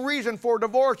main reason for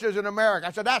divorce is in America?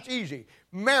 I said, that's easy.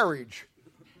 Marriage.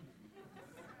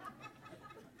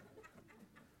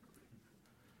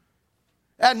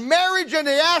 And marriage in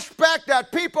the aspect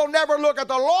that people never look at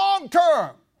the long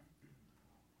term.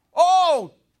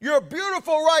 Oh, you're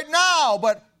beautiful right now,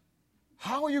 but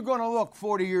how are you going to look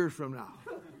 40 years from now?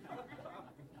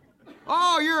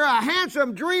 Oh, you're a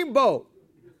handsome dreamboat.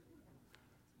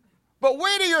 But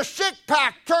wait till your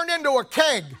six-pack turned into a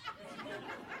keg.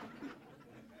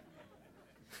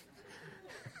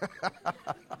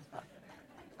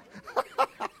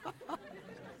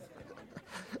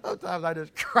 Sometimes I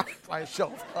just crack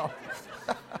myself up.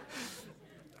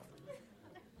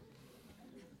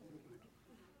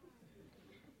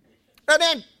 And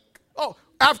then,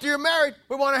 after you're married,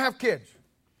 we want to have kids.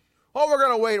 Oh, we're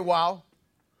going to wait a while,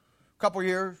 a couple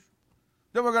years,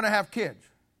 then we're going to have kids.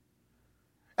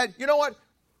 And you know what?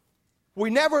 We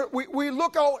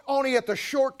look only at the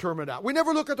short term of that. We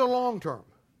never look at the long term.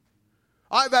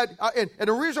 And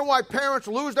the reason why parents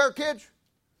lose their kids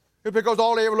is because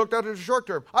all they ever looked at is the short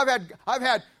term. I've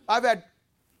had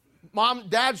mom,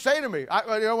 dad say to me,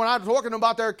 when I was talking to them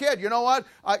about their kid, you know what,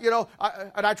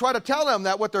 and I try to tell them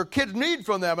that what their kids need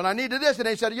from them, and I needed this, and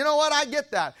they said, you know what, I get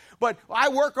that, but I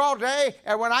work all day,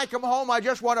 and when I come home, I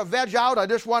just want to veg out, I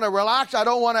just want to relax, I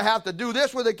don't want to have to do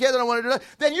this with the kid, I don't want to do that.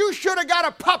 Then you should have got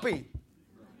a puppy.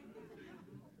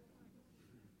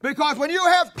 Because when you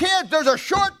have kids, there's a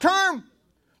short term,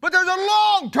 but there's a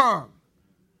long term.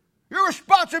 Your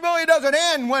responsibility doesn't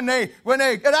end when they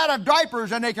get out of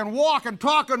diapers and they can walk and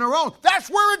talk on their own. That's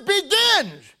where it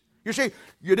begins. You see,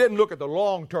 you didn't look at the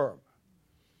long term.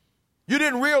 You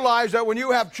didn't realize that when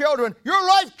you have children, your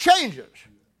life changes.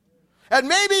 And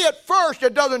maybe at first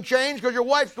it doesn't change because your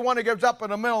wife's the one that gets up in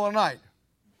the middle of the night.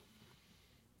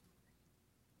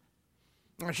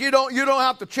 And you don't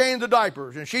have to change the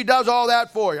diapers, and she does all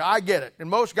that for you. I get it. And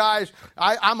most guys,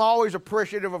 I'm always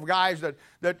appreciative of guys that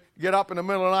get up in the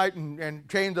middle of the night and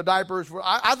change the diapers.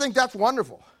 I think that's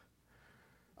wonderful.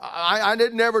 I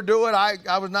didn't ever do it.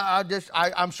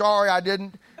 I'm sorry I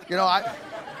didn't. I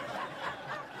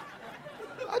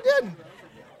didn't.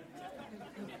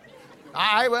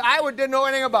 I didn't know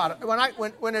anything about it.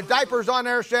 When the diapers on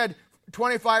there said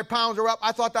 25 pounds or up,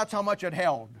 I thought that's how much it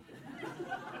held.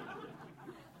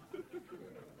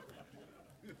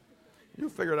 You'll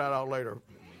figure that out later.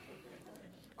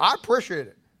 I appreciate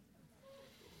it.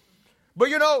 But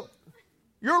your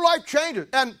life changes.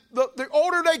 And the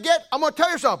older they get, I'm going to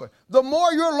tell you something. The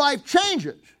more your life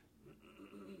changes.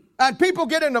 And people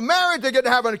get into marriage, they get to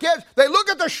having kids, they look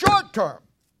at the short term.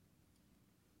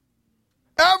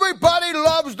 Everybody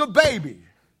loves the baby.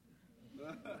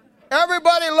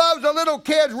 Everybody loves the little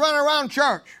kids running around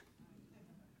church.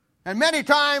 And many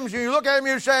times you look at him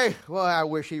and you say, well, I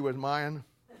wish he was mine.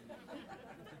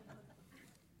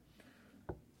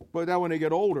 But then when they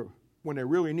get older, when they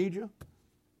really need you,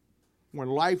 when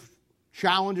life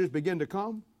challenges begin to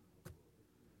come,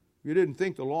 you didn't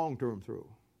think the long term through.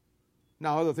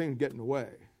 Now other things get in the way.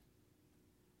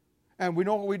 And we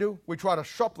know what we do? We try to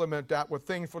supplement that with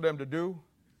things for them to do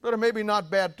that are maybe not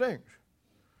bad things.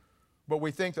 But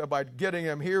we think that by getting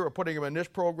them here or putting them in this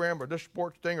program or this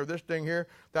sports thing or this thing here,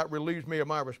 that relieves me of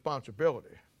my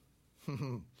responsibility.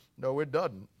 No, it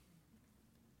doesn't.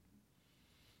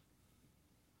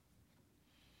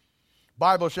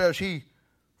 Bible says he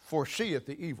foreseeth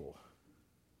the evil.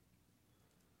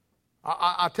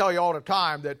 I tell you all the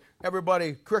time that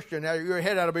everybody, Christian, your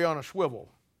head ought to be on a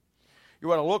swivel.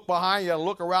 You ought to look behind, you ought to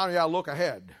look around, you ought to look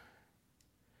ahead.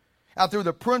 And through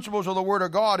the principles of the Word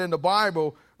of God in the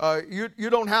Bible, you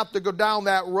don't have to go down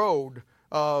that road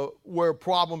where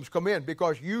problems come in,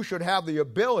 because you should have the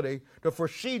ability to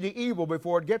foresee the evil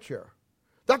before it gets here.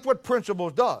 That's what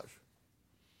principles does.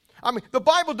 I mean, the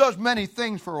Bible does many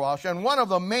things for us, and one of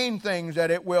the main things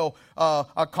that it will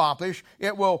accomplish,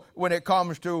 it will, when it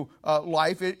comes to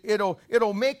life,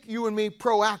 it'll make you and me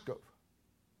proactive.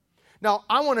 Now,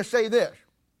 I want to say this.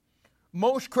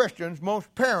 Most Christians,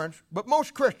 most parents, but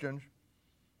most Christians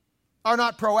are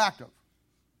not proactive.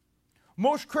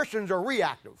 Most Christians are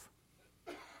reactive.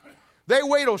 They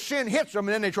wait till sin hits them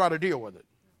and then they try to deal with it.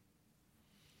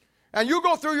 And you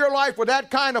go through your life with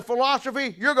that kind of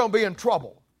philosophy, you're going to be in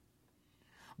trouble.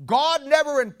 God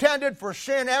never intended for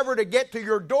sin ever to get to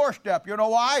your doorstep. You know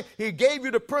why? He gave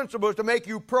you the principles to make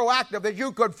you proactive, that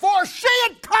you could foresee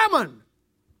it coming.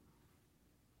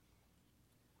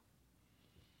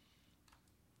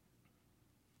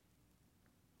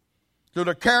 Through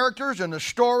the characters and the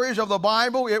stories of the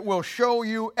Bible, it will show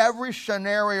you every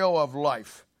scenario of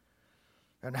life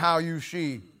and how you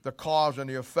see the cause and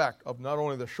the effect of not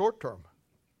only the short term,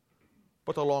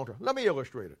 but the long term. Let me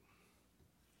illustrate it.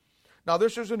 Now,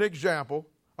 this is an example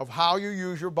of how you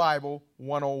use your Bible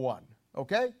 101,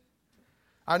 okay?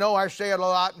 I know I say it a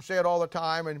lot and say it all the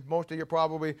time, and most of you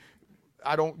probably,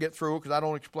 I don't get through because I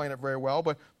don't explain it very well,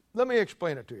 but let me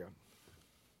explain it to you.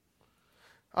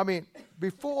 I mean,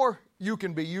 before you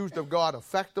can be used of God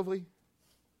effectively,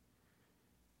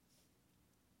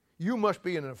 you must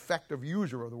be an effective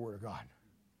user of the Word of God.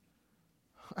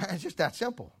 It's just that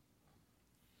simple.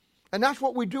 And that's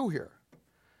what we do here.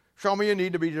 Some of you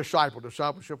need to be discipled,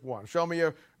 discipleship 1. Some of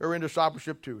you are in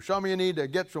discipleship 2. Some of you need to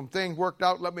get some things worked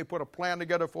out. Let me put a plan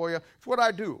together for you. It's what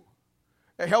I do.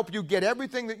 I help you get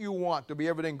everything that you want to be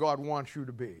everything God wants you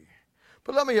to be.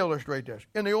 But let me illustrate this.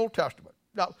 In the Old Testament.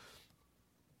 Now,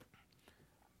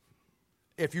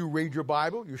 if you read your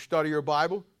Bible, you study your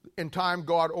Bible, in time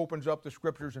God opens up the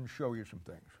Scriptures and show you some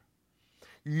things.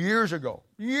 Years ago,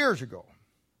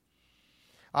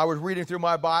 I was reading through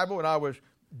my Bible and I was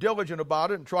diligent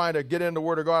about it and trying to get in the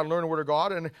Word of God and learn the Word of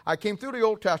God. And I came through the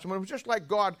Old Testament. It was just like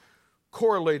God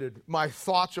correlated my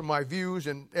thoughts and my views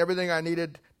and everything I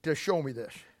needed to show me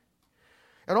this.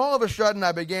 And all of a sudden,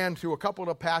 I began through a couple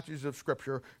of passages of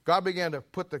Scripture, God began to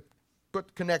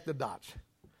connect the dots.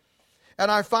 And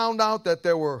I found out that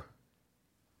there were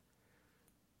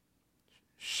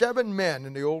 7 men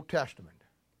in the Old Testament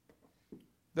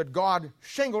that God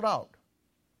singled out.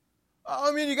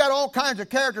 I mean, you got all kinds of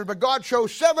characters, but God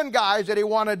chose 7 guys that he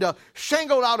wanted to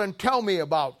single out and tell me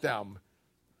about them.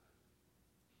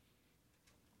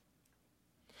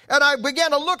 And I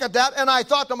began to look at that, and I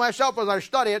thought to myself as I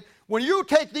studied it, when you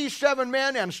take these 7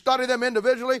 men and study them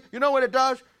individually, you know what it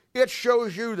does? It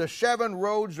shows you the 7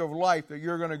 roads of life that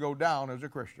you're going to go down as a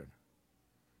Christian.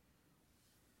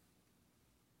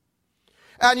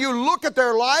 And you look at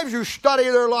their lives, you study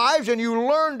their lives, and you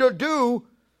learn to do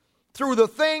through the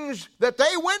things that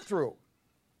they went through.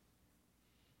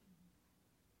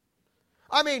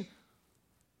 I mean,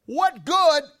 what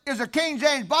good is a King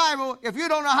James Bible if you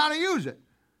don't know how to use it?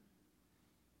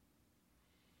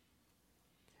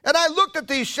 And I looked at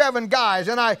these 7 guys,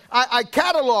 and I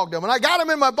cataloged them, and I got them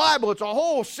in my Bible. It's a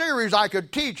whole series I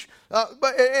could teach,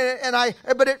 but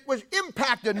it was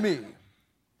impacted me.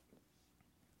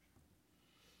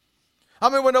 I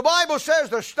mean, when the Bible says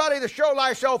to study to show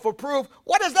thyself approved,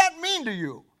 what does that mean to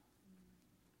you?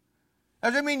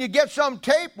 Does it mean you get some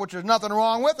tape, which there's nothing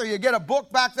wrong with, or you get a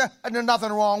book back there, and there's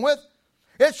nothing wrong with?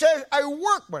 It says a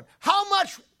workman. How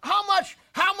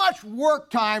much work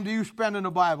time do you spend in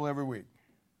the Bible every week?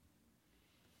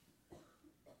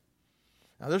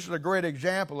 Now, this is a great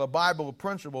example of Bible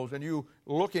principles and you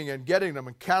looking and getting them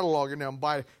and cataloging them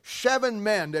by 7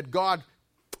 men that God,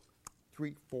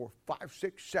 3, 4, 5,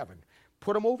 6, 7,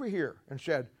 put them over here and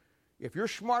said, if you're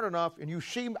smart enough and you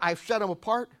see I've set them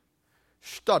apart,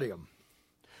 study them.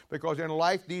 Because in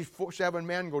life, these 7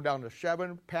 men go down the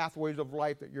 7 pathways of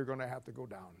life that you're going to have to go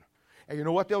down. And you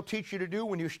know what they'll teach you to do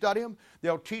when you study them?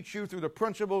 They'll teach you through the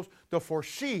principles to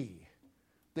foresee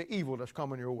the evil that's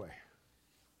coming your way.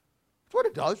 That's what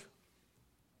it does.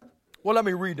 Well, let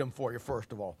me read them for you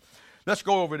first of all. Let's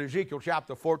go over to Ezekiel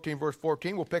chapter 14, verse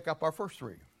 14. We'll pick up our first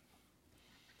 3.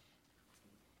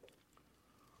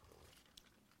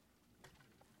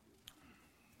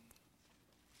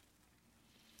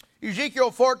 Ezekiel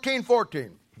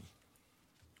 14:14.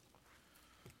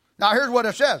 Now here's what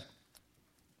it says.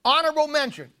 Honorable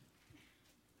mention.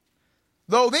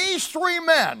 Though these 3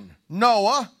 men,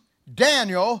 Noah,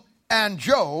 Daniel, and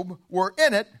Job, were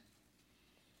in it,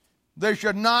 they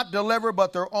should not deliver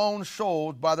but their own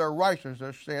souls by their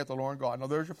righteousness, saith the Lord God. Now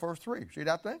there's your first 3. See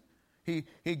that thing?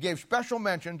 He gave special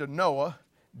mention to Noah,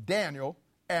 Daniel,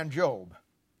 and Job.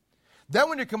 Then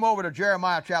when you come over to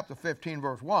Jeremiah chapter 15,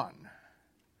 verse 1,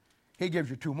 he gives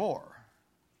you 2 more.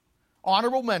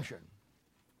 Honorable mention.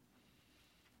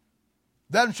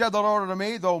 Then said the Lord unto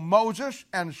me, though Moses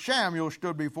and Samuel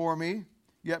stood before me,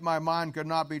 yet my mind could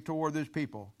not be toward this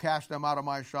people. Cast them out of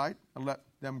my sight and let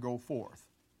them go forth.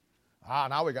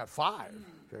 Now we got 5.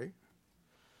 See?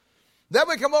 Then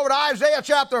we come over to Isaiah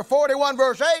chapter 41,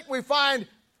 verse 8. We find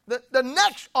the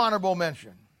next honorable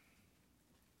mention.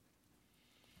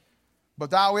 But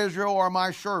thou, Israel, art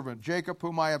my servant, Jacob,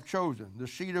 whom I have chosen, the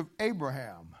seed of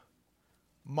Abraham,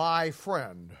 my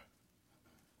friend.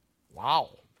 Wow.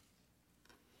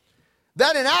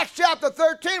 Then in Acts chapter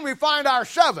 13, we find our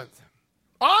 7th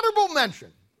honorable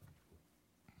mention.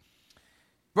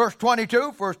 Verse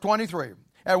 22, verse 23.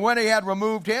 And when he had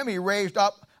removed him, he raised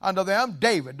up unto them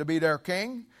David to be their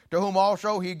king, to whom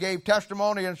also he gave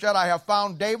testimony and said, I have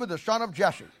found David the son of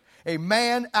Jesse, a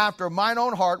man after mine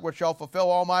own heart, which shall fulfill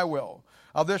all my will.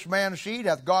 Of this man's seed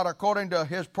hath God, according to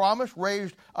his promise,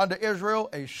 raised unto Israel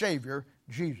a Savior,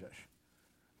 Jesus.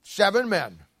 7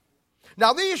 men.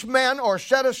 Now these men are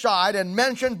set aside and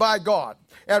mentioned by God.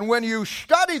 And when you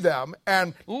study them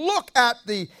and look at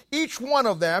each one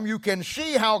of them, you can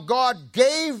see how God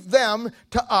gave them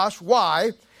to us.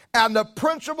 Why? And the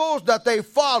principles that they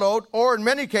followed, or in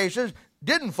many cases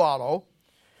didn't follow,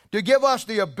 to give us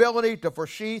the ability to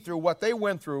foresee through what they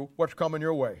went through what's coming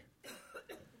your way.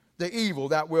 The evil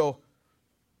that will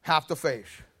have to face.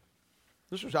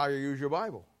 This is how you use your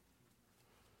Bible.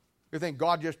 You think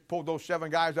God just pulled those 7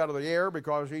 guys out of the air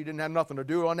because he didn't have nothing to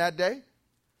do on that day?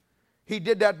 He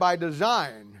did that by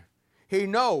design. He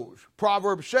knows.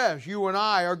 Proverbs says you and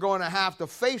I are going to have to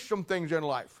face some things in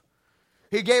life.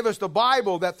 He gave us the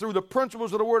Bible that through the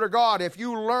principles of the Word of God, if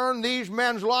you learn these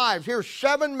men's lives, here's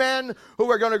 7 men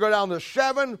who are going to go down the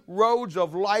 7 roads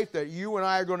of life that you and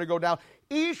I are going to go down.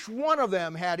 Each one of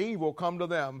them had evil come to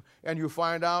them, and you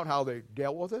find out how they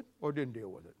dealt with it or didn't deal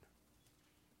with it.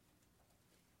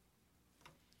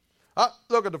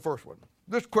 Look at the first one,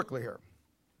 just quickly here.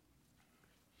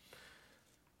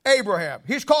 Abraham.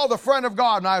 He's called the friend of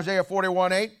God in Isaiah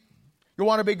 41:8. You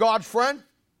want to be God's friend?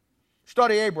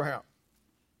 Study Abraham.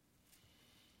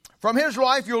 From his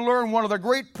life, you'll learn one of the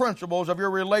great principles of your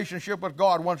relationship with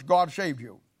God once God saved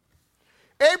you.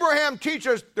 Abraham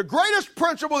teaches the greatest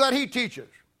principle that he teaches.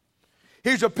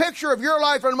 He's a picture of your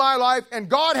life and my life, and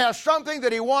God has something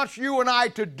that he wants you and I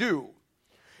to do.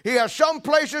 He has some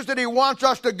places that he wants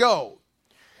us to go.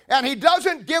 And he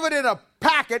doesn't give it in a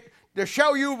packet to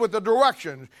show you with the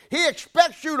directions. He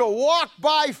expects you to walk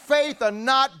by faith and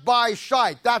not by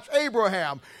sight. That's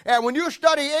Abraham. And when you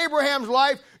study Abraham's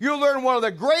life, you learn one of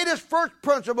the greatest first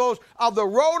principles of the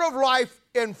road of life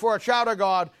for a child of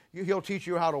God. He'll teach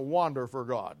you how to wander for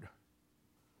God.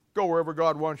 Go wherever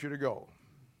God wants you to go.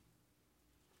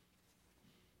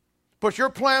 Put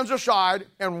your plans aside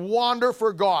and wander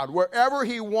for God wherever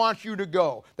he wants you to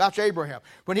go. That's Abraham.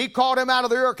 When he called him out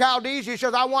of the Ur of Chaldees, he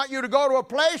says, I want you to go to a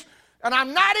place, and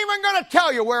I'm not even going to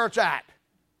tell you where it's at.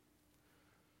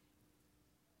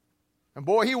 And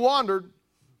boy, he wandered,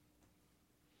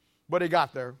 but he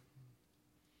got there.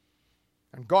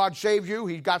 And God saves you.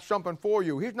 He's got something for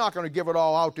you. He's not going to give it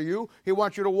all out to you. He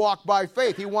wants you to walk by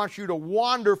faith. He wants you to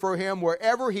wander for him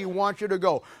wherever he wants you to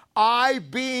go. I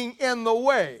being in the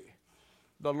way,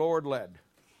 the Lord led.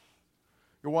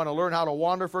 You want to learn how to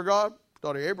wander for God?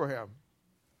 Study Abraham.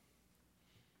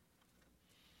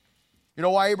 You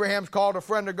know why Abraham's called a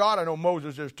friend of God? I know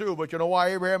Moses is too, but you know why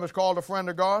Abraham is called a friend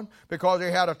of God? Because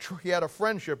he had a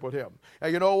friendship with him.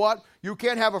 And you know what? You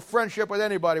can't have a friendship with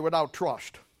anybody without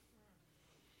trust.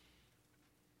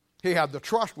 He had the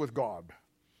trust with God.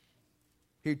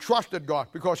 He trusted God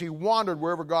because he wandered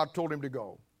wherever God told him to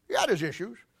go. He had his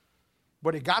issues,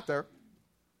 but he got there.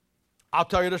 I'll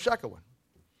tell you the second one.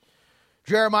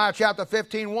 Jeremiah chapter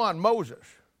 15:1, Moses.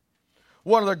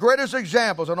 One of the greatest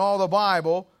examples in all the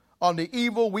Bible on the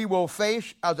evil we will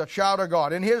face as a child of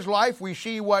God. In his life, we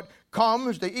see what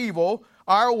comes, the evil,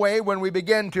 our way when we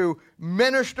begin to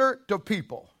minister to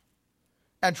people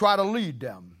and try to lead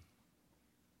them.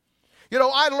 You know,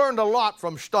 I learned a lot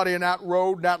from studying that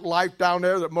road, that life down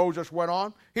there that Moses went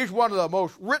on. He's one of the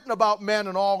most written about men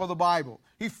in all of the Bible.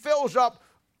 He fills up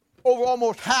over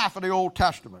almost half of the Old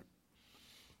Testament.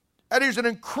 And he's an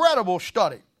incredible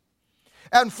study.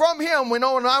 And from him, we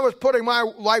know when I was putting my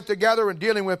life together and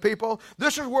dealing with people,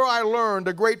 this is where I learned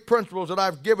the great principles that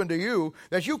I've given to you,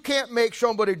 that you can't make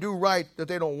somebody do right that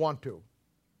they don't want to.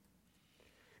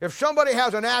 If somebody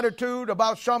has an attitude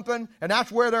about something and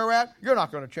that's where they're at, you're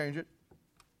not going to change it.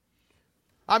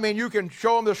 I mean, you can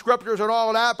show them the scriptures and all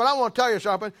of that, but I want to tell you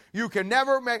something. You can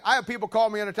never make... I have people call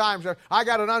me at times and say, I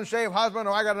got an unsaved husband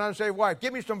or I got an unsaved wife.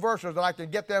 Give me some verses that I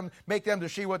can get them, make them to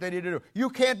see what they need to do. You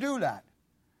can't do that.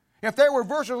 If there were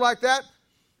verses like that,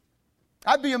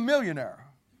 I'd be a millionaire.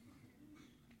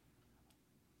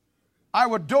 I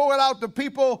would dole it out to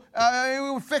people.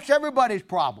 It would fix everybody's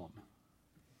problem.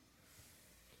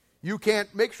 You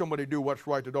can't make somebody do what's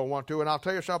right that don't want to. And I'll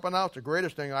tell you something else. The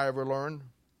greatest thing I ever learned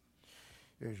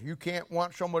is you can't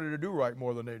want somebody to do right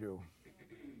more than they do.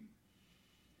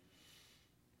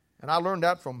 And I learned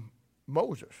that from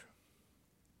Moses.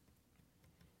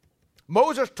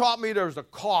 Moses taught me there's a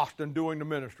cost in doing the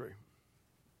ministry.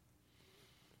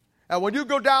 And when you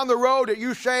go down the road that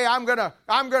you say, I'm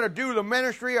gonna do the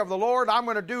ministry of the Lord, I'm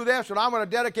going to do this, and I'm going to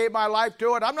dedicate my life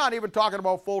to it, I'm not even talking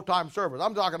about full-time service.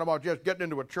 I'm talking about just getting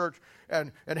into a church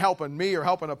and helping me or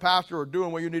helping a pastor or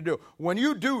doing what you need to do. When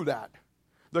you do that,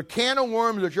 the can of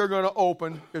worms that you're going to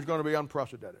open is going to be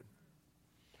unprecedented.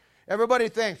 Everybody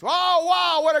thinks, oh,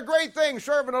 wow, what a great thing,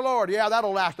 serving the Lord. Yeah,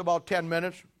 that'll last about 10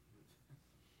 minutes.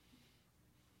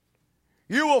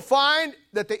 You will find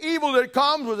that the evil that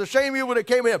comes was the same evil that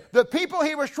came to him. The people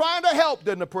he was trying to help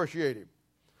didn't appreciate him.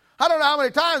 I don't know how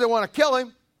many times they want to kill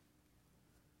him.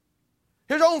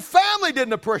 His own family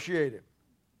didn't appreciate him.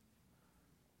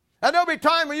 And there'll be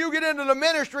time when you get into the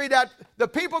ministry that the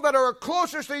people that are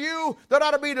closest to you, that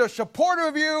ought to be the supporter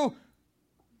of you,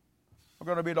 are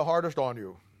going to be the hardest on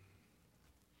you.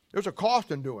 There's a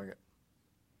cost in doing it.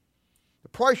 The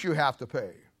price you have to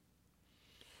pay.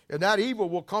 And that evil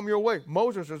will come your way.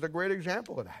 Moses is a great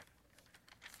example of that.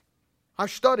 I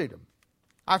studied him.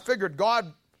 I figured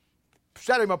God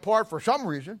set him apart for some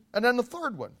reason. And then the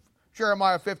third one,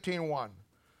 Jeremiah 15:1.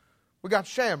 We got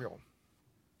Samuel.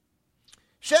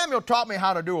 Samuel taught me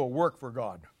how to do a work for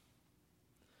God.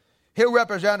 He'll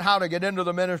represent how to get into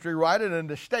the ministry right and then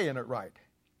to stay in it right.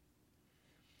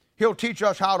 He'll teach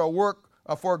us how to work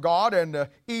for God and the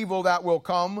evil that will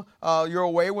come your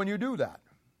way when you do that.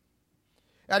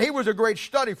 And he was a great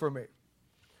study for me.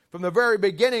 From the very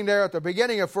beginning there, at the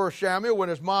beginning of 1 Samuel, when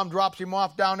his mom drops him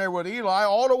off down there with Eli,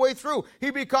 all the way through,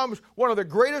 he becomes one of the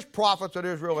greatest prophets that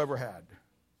Israel ever had.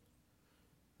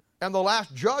 And the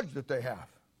last judge that they have.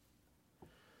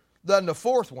 Then the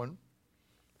fourth one,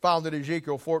 found in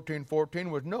Ezekiel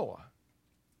 14:14, was Noah.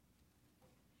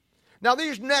 Now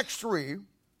these next three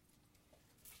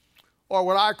are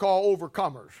what I call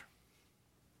overcomers.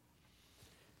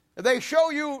 They show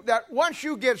you that once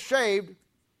you get saved,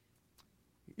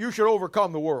 you should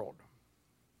overcome the world.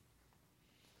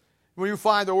 When you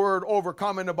find the word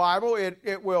overcome in the Bible,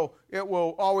 it will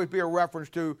always be a reference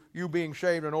to you being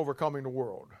saved and overcoming the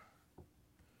world.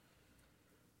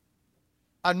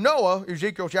 And Noah,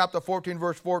 Ezekiel chapter 14,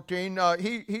 verse 14,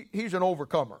 he's an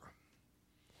overcomer.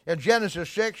 In Genesis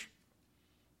 6,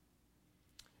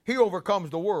 he overcomes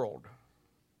the world.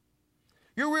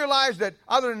 You realize that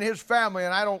other than his family,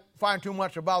 and I don't find too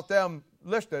much about them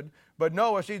listed, but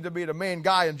Noah seems to be the main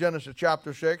guy in Genesis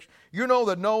chapter 6. You know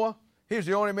that Noah, he's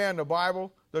the only man in the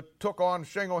Bible that took on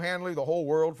single-handedly the whole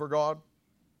world for God.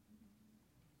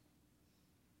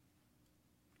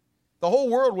 The whole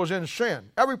world was in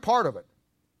sin, every part of it.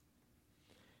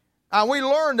 And we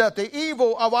learned that the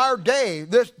evil of our day,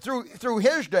 through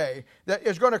his day, that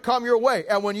is going to come your way.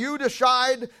 And when you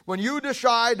decide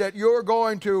that you're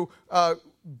going to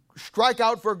strike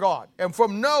out for God. And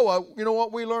from Noah, you know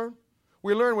what we learn?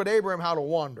 We learn with Abraham how to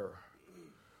wander.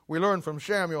 We learn from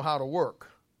Samuel how to work.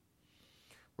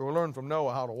 We learn from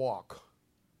Noah how to walk.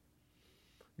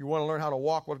 You want to learn how to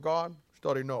walk with God?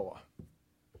 Study Noah.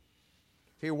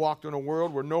 He walked in a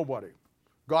world where nobody.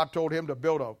 God told him to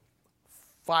build a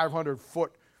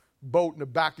 500-foot boat in the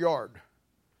backyard.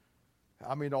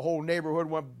 I mean, the whole neighborhood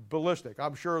went ballistic.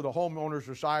 I'm sure the homeowners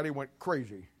society went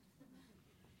crazy.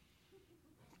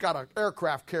 Got an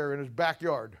aircraft carrier in his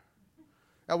backyard.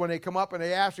 And when they come up and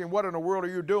they ask him, what in the world are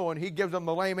you doing? He gives them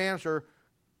the lame answer,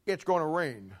 it's going to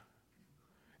rain.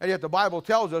 And yet the Bible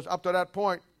tells us up to that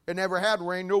point, it never had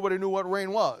rain. Nobody knew what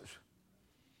rain was.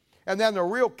 And then the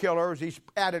real killer is he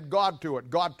added God to it.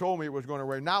 God told me it was going to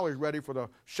rain. Now he's ready for the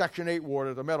Section 8 ward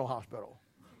at the mental hospital.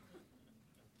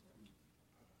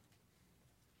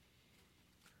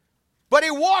 But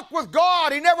he walked with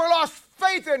God. He never lost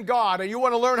faith in God. And you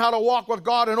want to learn how to walk with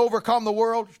God and overcome the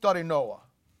world? Study Noah.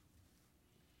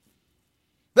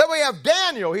 Then we have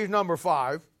Daniel. He's number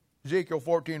 5. Ezekiel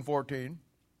 14:14.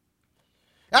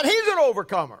 And he's an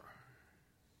overcomer.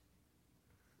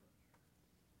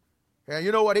 And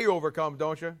you know what he overcomes,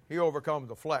 don't you? He overcomes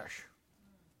the flesh.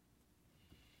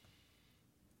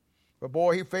 But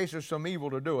boy, he faces some evil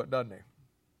to do it, doesn't he?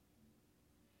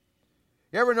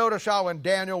 You ever notice how in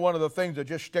Daniel, one of the things that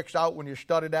just sticks out when you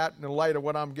study that in the light of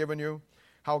what I'm giving you,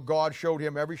 how God showed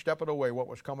him every step of the way what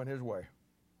was coming his way.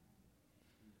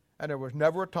 And there was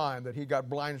never a time that he got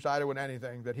blindsided with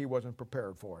anything that he wasn't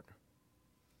prepared for it.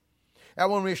 And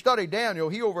when we study Daniel,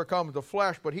 he overcomes the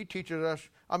flesh, but he teaches us,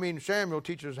 Samuel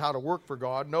teaches us how to work for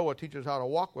God. Noah teaches how to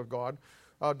walk with God.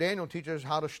 Daniel teaches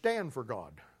how to stand for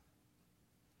God.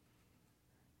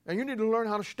 And you need to learn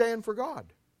how to stand for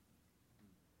God.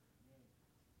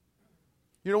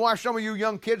 You know why some of you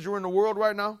young kids are in the world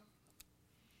right now?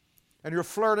 And you're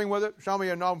flirting with it? Some of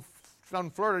you know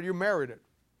some flirted, you married it.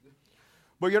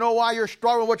 But you know why you're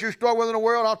struggling with what you struggle with in the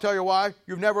world? I'll tell you why.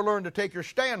 You've never learned to take your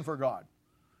stand for God.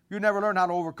 You never learned how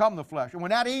to overcome the flesh. And when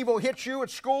that evil hits you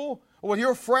at school or with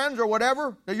your friends or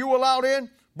whatever that you allowed in,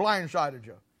 blindsided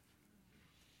you.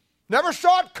 Never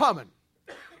saw it coming.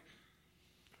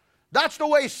 That's the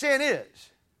way sin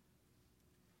is.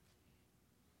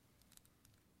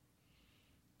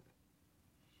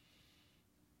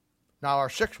 Now our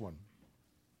sixth one.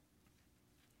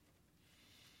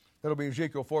 That'll be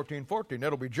Ezekiel 14:14.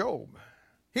 That'll be Job.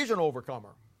 He's an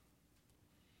overcomer.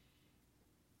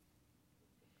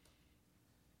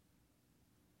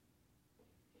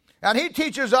 And he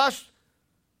teaches us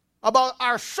about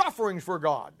our sufferings for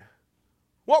God.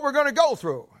 What we're going to go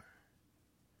through.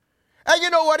 And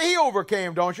you know what he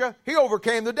overcame, don't you? He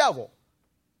overcame the devil.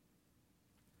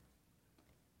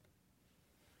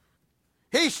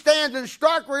 He stands in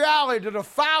stark reality to the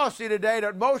fallacy today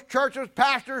that most churches,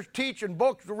 pastors teach and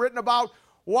books are written about.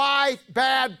 why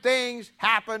bad things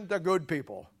happen to good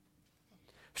people.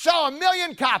 Sell 1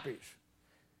 million copies.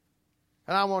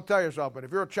 And I want to tell you something.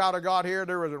 If you're a child of God here,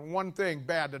 there isn't one thing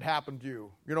bad that happened to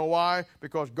you. You know why?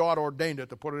 Because God ordained it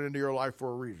to put it into your life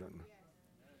for a reason.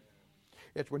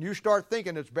 It's when you start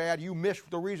thinking it's bad, you miss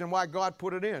the reason why God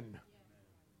put it in.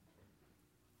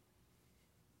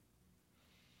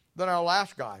 Then our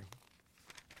last guy.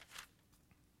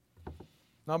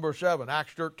 Number 7,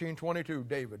 Acts 13:22,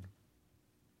 David.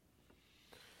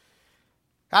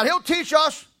 And he'll teach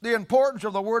us the importance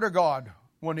of the Word of God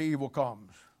when the evil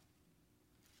comes.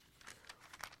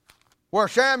 Where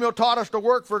Samuel taught us to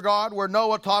work for God, where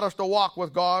Noah taught us to walk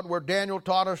with God, where Daniel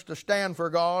taught us to stand for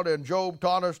God, and Job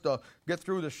taught us to get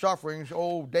through the sufferings,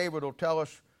 David will tell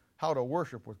us how to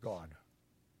worship with God.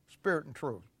 Spirit and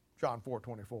truth, John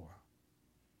 4:24.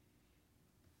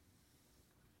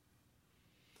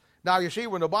 Now you see,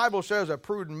 when the Bible says a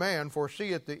prudent man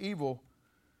foreseeth the evil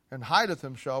and hideth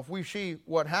himself, we see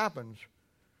what happens.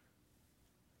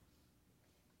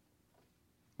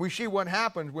 We see what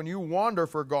happens when you wander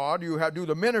for God, you do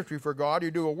the ministry for God,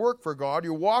 you do a work for God,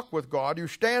 you walk with God, you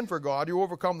stand for God, you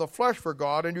overcome the flesh for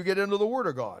God, and you get into the Word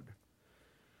of God.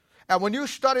 And when you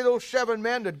study those 7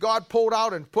 men that God pulled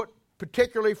out and put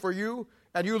particularly for you,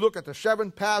 and you look at the 7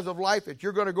 paths of life that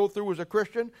you're going to go through as a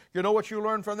Christian, you know what you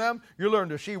learn from them? You learn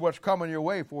to see what's coming your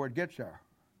way before it gets there.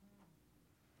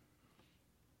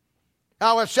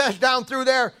 Now it says down through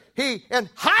there, and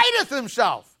hideth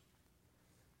himself.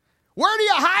 Where do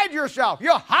you hide yourself?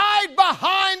 You hide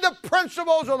behind the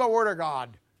principles of the Word of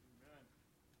God.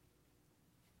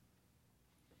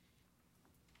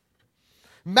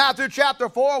 Matthew chapter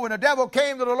 4, when the devil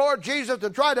came to the Lord Jesus to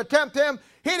try to tempt him,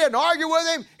 he didn't argue with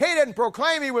him. He didn't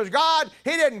proclaim he was God.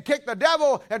 He didn't kick the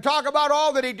devil and talk about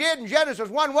all that he did in Genesis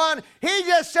 1:1. He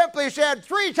just simply said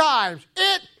 3 times,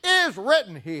 "It is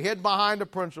written." He hid behind the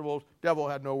principles. Devil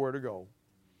had nowhere to go.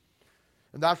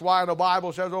 And that's why the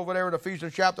Bible says over there in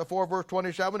Ephesians chapter 4, verse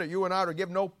 27, that you and I are to give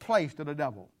no place to the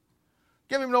devil.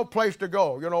 Give him no place to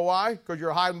go. You know why? Because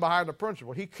you're hiding behind the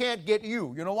principle. He can't get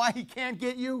you. You know why he can't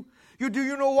get you? Do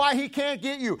you know why he can't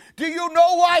get you? Do you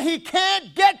know why he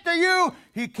can't get to you?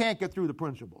 He can't get through the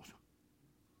principles.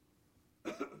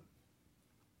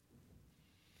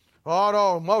 Oh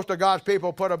no, most of God's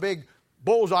people put a big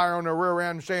bullseye on their rear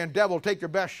end saying, "Devil, take your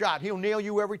best shot. He'll nail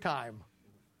you every time."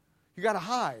 You got to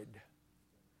hide.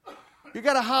 You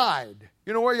got to hide.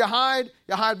 You know where you hide?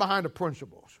 You hide behind the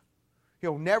principles.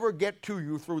 He'll never get to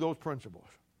you through those principles.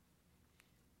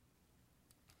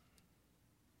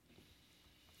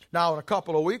 Now, in a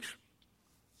couple of weeks,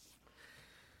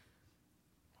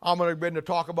 I'm going to begin to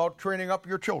talk about training up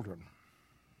your children.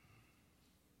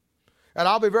 And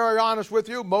I'll be very honest with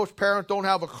you, most parents don't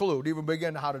have a clue to even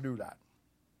begin how to do that.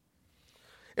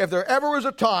 If there ever is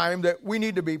a time that we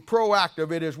need to be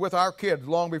proactive, it is with our kids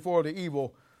long before the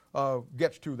evil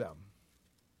gets to them.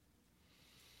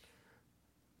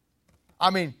 I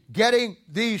mean, getting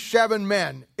these 7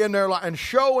 men in their life and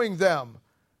showing them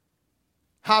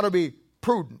how to be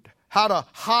prudent, how to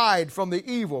hide from the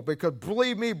evil, because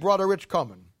believe me, brother, it's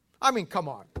coming. I mean, come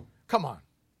on.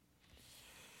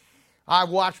 I've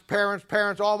watched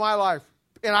parents all my life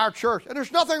in our church, and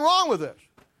there's nothing wrong with this.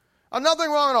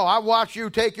 Nothing wrong at all. I've watched you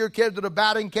take your kids to the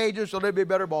batting cages so they'd be a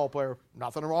better ball player.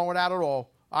 Nothing wrong with that at all.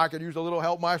 I could use a little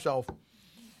help myself.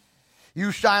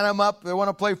 You sign them up. They want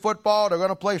to play football. They're going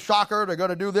to play soccer. They're going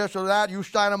to do this or that. You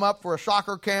sign them up for a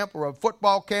soccer camp or a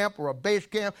football camp or a base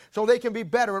camp so they can be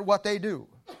better at what they do.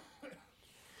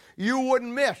 You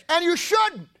wouldn't miss. And you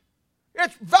shouldn't.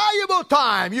 It's valuable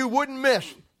time you wouldn't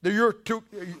miss the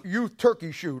youth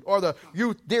turkey shoot or the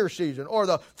youth deer season or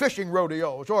the fishing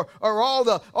rodeos or all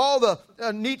the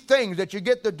neat things that you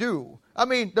get to do. I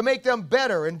mean, to make them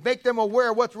better and make them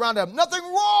aware of what's around them. Nothing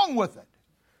wrong with it.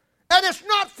 And it's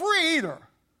not free either.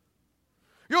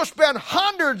 You'll spend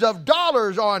hundreds of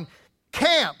dollars on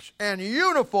camps and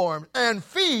uniforms and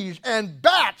fees and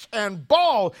bats and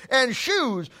ball and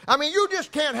shoes. I mean, you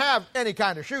just can't have any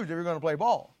kind of shoes if you're going to play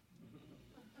ball.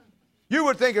 You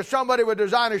would think if somebody would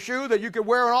design a shoe that you could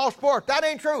wear in all sports. That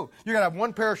ain't true. You're going to have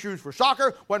one pair of shoes for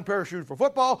soccer, one pair of shoes for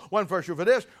football, one pair of shoes for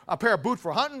this, a pair of boots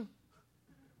for hunting.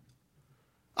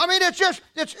 I mean,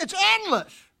 it's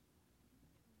endless.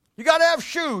 You got to have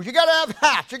shoes. You got to have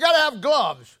hats. You got to have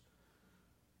gloves.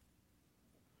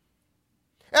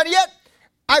 And yet,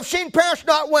 I've seen parents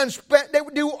they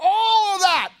would do all of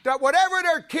that whatever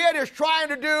their kid is trying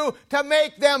to do to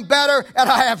make them better, and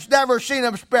I have never seen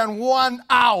them spend 1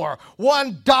 hour,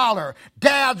 $1,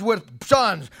 dads with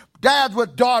sons, dads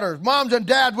with daughters, moms and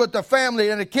dads with the family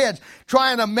and the kids,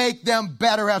 trying to make them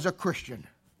better as a Christian.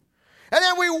 And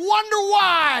then we wonder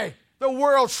why the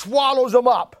world swallows them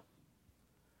up.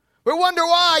 We wonder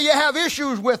why you have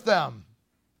issues with them.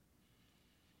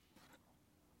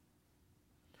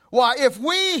 Why, if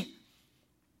we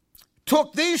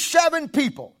took these 7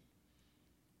 people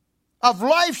of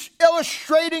life's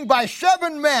illustrating by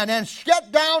 7 men and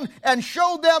sat down and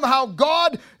showed them how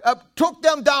God took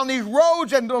them down these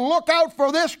roads and to look out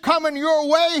for this coming your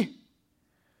way.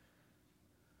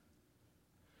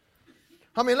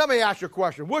 I mean, let me ask you a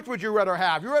question. Which would you rather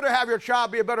have? You rather have your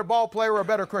child be a better ball player or a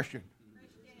better Christian?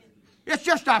 It's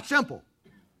just that simple.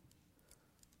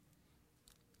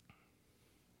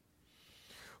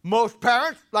 Most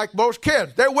parents, like most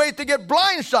kids, they wait to get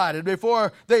blindsided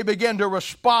before they begin to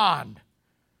respond.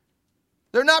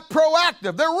 They're not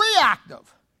proactive, they're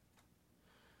reactive.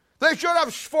 They should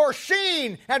have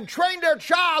foreseen and trained their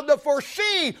child to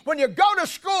foresee when you go to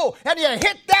school and you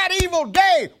hit that evil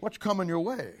day, what's coming your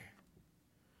way.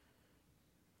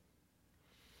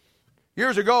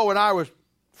 Years ago when I was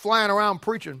flying around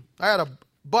preaching, I had a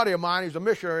buddy of mine, he's a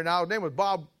missionary now, his name was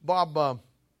Bob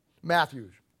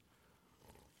Matthews.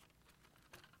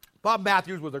 Bob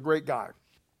Matthews was a great guy.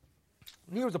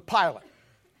 He was a pilot.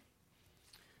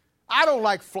 I don't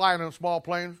like flying in small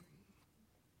planes.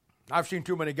 I've seen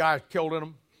too many guys killed in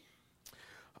them.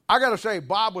 I got to say,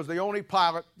 Bob was the only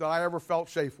pilot that I ever felt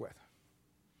safe with.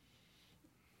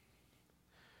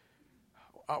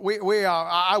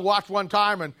 I watched one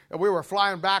time, and we were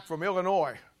flying back from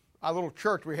Illinois, a little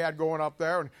church we had going up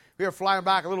there, and we were flying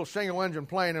back a little single-engine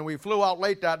plane, and we flew out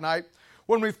late that night.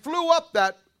 When we flew up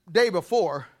that day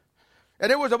before,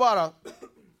 and it was about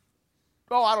a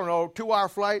 2-hour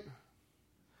flight.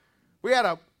 We had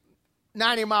a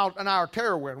 90-mile-an-hour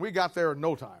tailwind. We got there in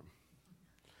no time.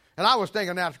 And I was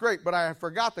thinking that's great, but I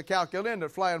forgot to calculate in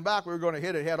that flying back we were going to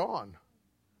hit it head on.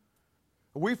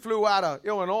 We flew out of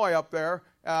Illinois up there,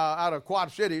 out of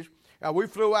Quad Cities. We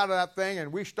flew out of that thing,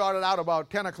 and we started out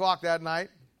about 10 o'clock that night.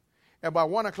 And by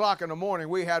 1 o'clock in the morning,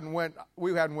 we hadn't went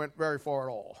very far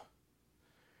at all.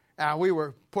 And we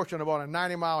were pushing about a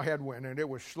 90-mile headwind, and it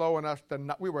was slowing us.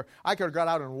 I could have got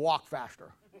out and walked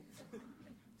faster.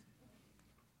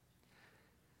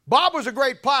 Bob was a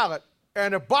great pilot,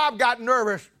 and if Bob got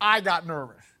nervous, I got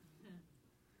nervous.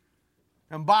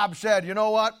 And Bob said, you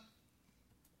know what?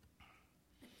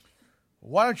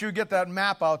 Why don't you get that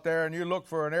map out there and you look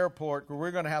for an airport, because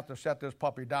we're going to have to set this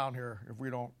puppy down here if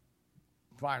we don't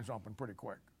find something pretty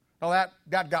quick. Now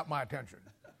that got my attention.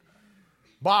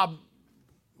 Bob,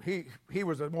 he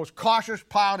was the most cautious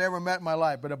pilot I ever met in my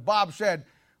life. But if Bob said,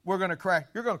 we're going to crash,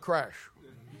 you're going to crash.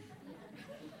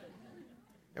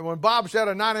 And when Bob said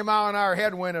a 90-mile-an-hour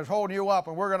headwind is holding you up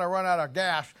and we're going to run out of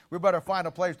gas, we better find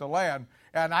a place to land.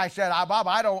 And I said, Bob,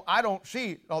 I don't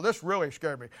see. Oh, this really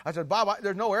scared me. I said, Bob,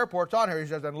 there's no airports on here. He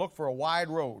says, then look for a wide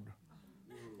road.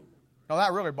 Now,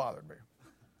 that really bothered me.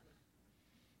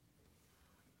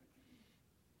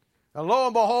 And lo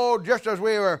and behold, just as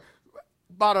we were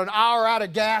about an hour out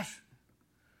of gas,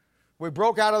 we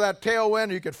broke out of that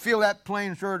tailwind. You could feel that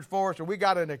plane surge forward. So we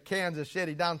got into Kansas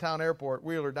City, downtown airport,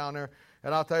 Wheeler down there.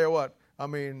 And I'll tell you what, I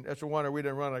mean, it's a wonder we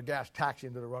didn't run a gas taxi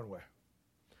into the runway.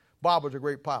 Bob was a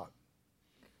great pilot.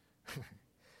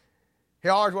 He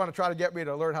always wanted to try to get me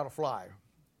to learn how to fly.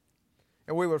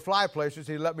 And we would fly places,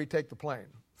 he'd let me take the plane,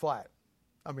 fly it.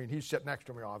 I mean, he'd sit next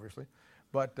to me, obviously,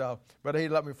 but he'd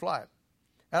let me fly it.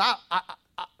 And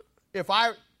if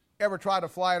I ever tried to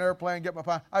fly an airplane, get my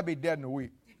pilot, I'd be dead in a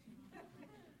week.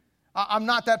 I'm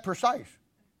not that precise.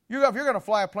 If you're going to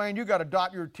fly a plane, you got to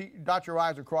dot your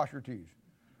I's and cross your T's.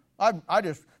 I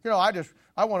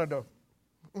wanted to,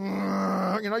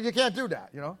 you can't do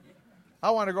that, I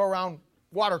want to go around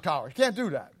water towers. You can't do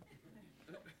that.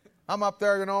 I'm up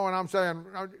there, and I'm saying,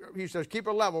 he says, keep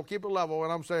it level.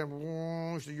 And I'm saying,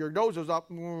 your nose is up,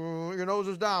 your nose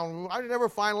is down. I never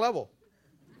find level.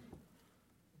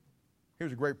 He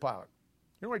was a great pilot.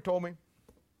 You know what he told me?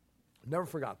 Never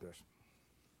forgot this.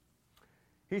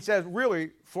 He says,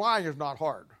 really, flying is not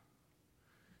hard.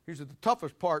 He said, the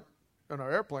toughest part in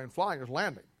an airplane flying is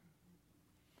landing.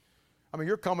 I mean,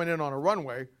 you're coming in on a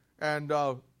runway, and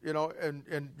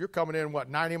and you're coming in,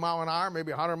 90 mile an hour,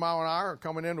 maybe 100 mile an hour,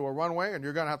 coming into a runway, and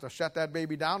you're going to have to set that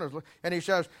baby down. And he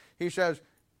says,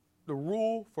 the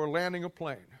rule for landing a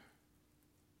plane,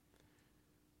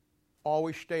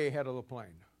 always stay ahead of the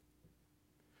plane.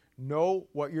 Know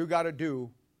what you got to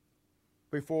do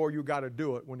before you got to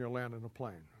do it when you're landing a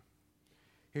plane.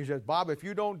 He says, Bob, if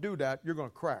you don't do that, you're going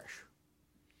to crash.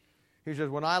 He says,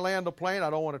 when I land a plane, I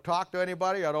don't want to talk to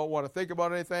anybody. I don't want to think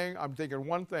about anything. I'm thinking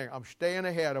one thing. I'm staying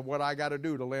ahead of what I got to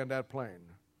do to land that plane.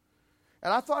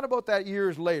 And I thought about that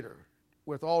years later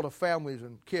with all the families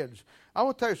and kids. I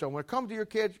want to tell you something. When it comes to your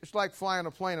kids, it's like flying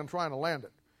a plane and trying to land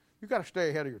it. You've got to stay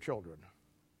ahead of your children,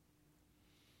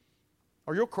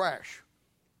 or you'll crash.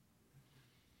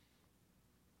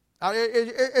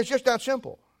 It's just that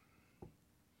simple.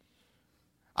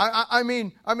 I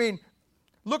mean,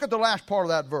 look at the last part of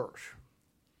that verse.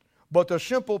 But the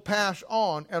simple pass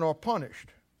on and are punished.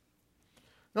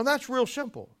 Now that's real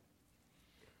simple.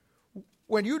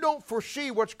 When you don't foresee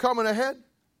what's coming ahead,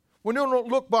 when you don't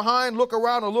look behind, look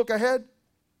around, and look ahead,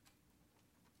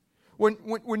 when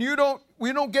you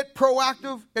don't get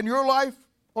proactive in your life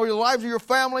or the lives of your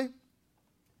family,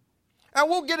 and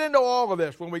we'll get into all of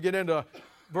this when we get into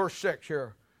verse 6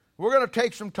 here. We're going to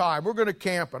take some time. We're going to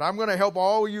camp it. I'm going to help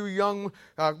all you young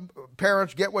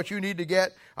parents get what you need to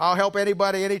get. I'll help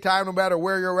anybody anytime, no matter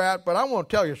where you're at. But I want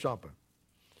to tell you something.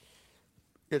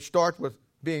 It starts with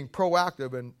being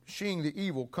proactive and seeing the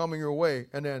evil coming your way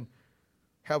and then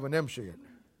having them see it.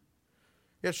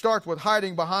 It starts with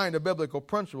hiding behind the biblical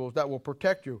principles that will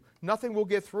protect you. Nothing will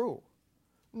get through.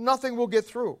 Nothing will get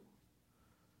through.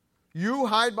 You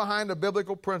hide behind the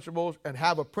biblical principles and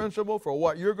have a principle for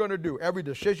what you're going to do, every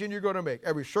decision you're going to make,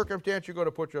 every circumstance you're going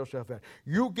to put yourself in.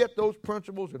 You get those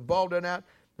principles involved in that,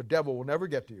 the devil will never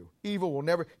get to you. Evil will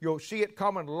never, you'll see it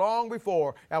coming long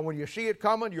before, and when you see it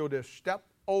coming, you'll just step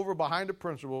over behind the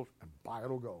principles and by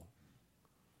it'll go.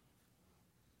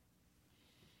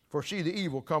 Foresee the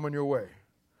evil coming your way.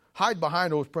 Hide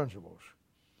behind those principles.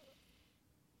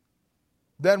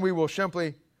 Then we will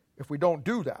simply, if we don't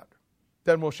do that,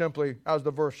 then we'll simply, as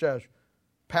the verse says,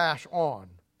 pass on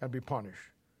and be punished.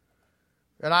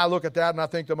 And I look at that and I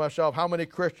think to myself, how many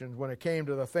Christians, when it came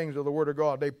to the things of the Word of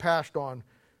God, they passed on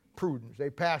prudence.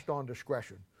 They passed on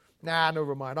discretion. Nah,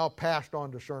 never mind. I'll pass on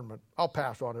discernment. I'll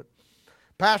pass on it.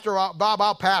 Pastor Bob,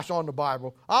 I'll pass on the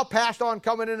Bible. I'll pass on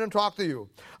coming in and talk to you.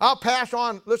 I'll pass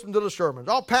on listening to the sermons.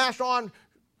 I'll pass on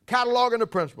cataloging the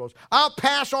principles. I'll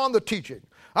pass on the teaching.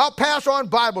 I'll pass on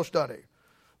Bible study.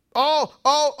 All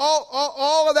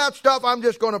of that stuff I'm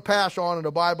just going to pass on, and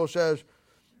the Bible says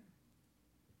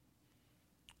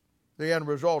the end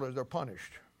result is they're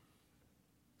punished.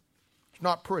 It's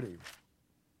not pretty.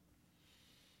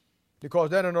 Because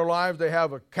then in their lives they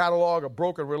have a catalog of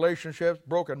broken relationships,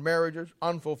 broken marriages,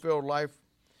 unfulfilled life,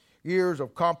 years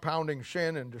of compounding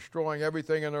sin and destroying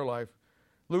everything in their life,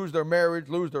 lose their marriage,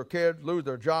 lose their kids, lose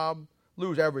their job,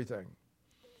 lose everything.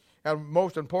 And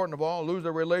most important of all, lose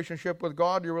their relationship with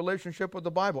God, your relationship with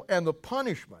the Bible. And the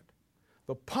punishment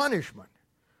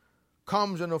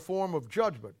comes in the form of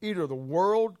judgment. Either the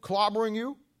world clobbering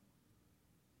you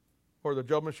or the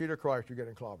judgment seat of Christ you're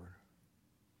getting clobbered.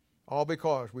 All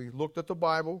because we looked at the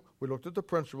Bible, we looked at the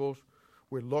principles,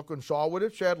 we looked and saw what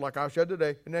it said, like I said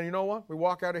today, and then you know what? We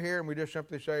walk out of here and we just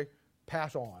simply say,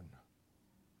 pass on.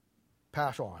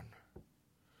 Pass on.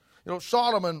 You know,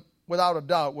 Solomon, without a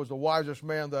doubt, was the wisest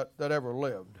man that ever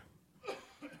lived.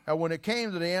 And when it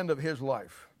came to the end of his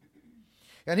life,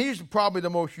 and he's probably the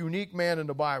most unique man in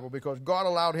the Bible because God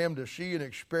allowed him to see and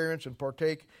experience and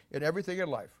partake in everything in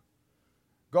life.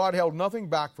 God held nothing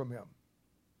back from him.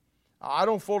 I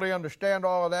don't fully understand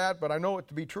all of that, but I know it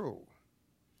to be true.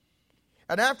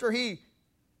 And after he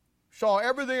saw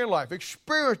everything in life,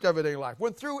 experienced everything in life,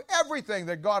 went through everything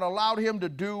that God allowed him to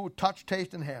do, touch,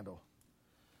 taste, and handle,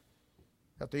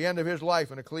 at the end of his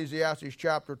life in Ecclesiastes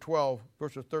chapter 12,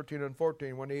 verses 13 and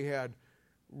 14, when he had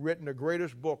written the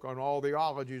greatest book on all the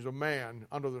ologies of man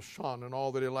under the sun and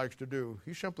all that he likes to do,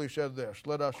 he simply said this,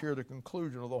 let us hear the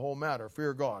conclusion of the whole matter,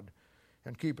 fear God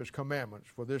and keep his commandments,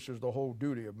 for this is the whole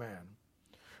duty of man.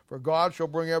 For God shall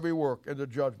bring every work into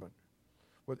judgment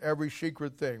with every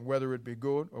secret thing, whether it be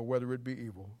good or whether it be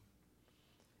evil.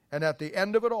 And at the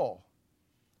end of it all,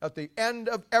 at the end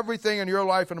of everything in your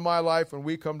life and in my life, when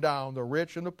we come down, the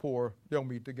rich and the poor, they'll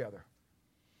meet together.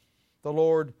 The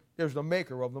Lord is the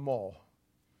maker of them all.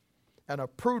 And a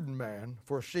prudent man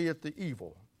foreseeth the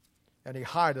evil, and he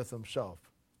hideth himself.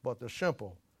 But the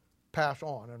simple pass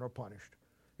on and are punished.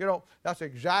 You know, that's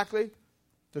exactly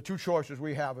the two choices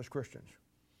we have as Christians.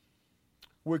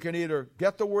 We can either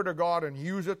get the Word of God and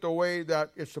use it the way that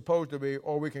it's supposed to be,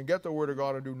 or we can get the Word of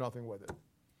God and do nothing with it.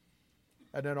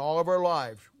 And then all of our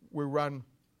lives, we run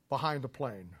behind the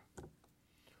plane.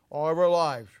 All of our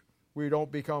lives, we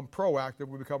don't become proactive,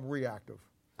 we become reactive.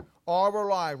 All of our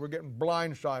lives, we're getting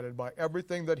blindsided by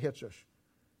everything that hits us.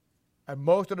 And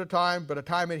most of the time, by the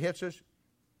time it hits us,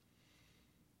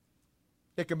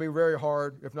 it can be very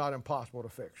hard, if not impossible, to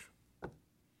fix.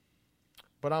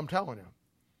 But I'm telling you,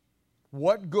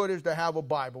 what good is to have a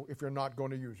Bible if you're not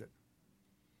going to use it?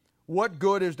 What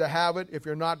good is to have it if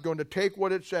you're not going to take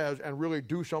what it says and really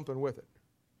do something with it?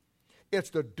 It's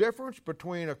the difference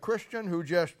between a Christian who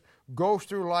just goes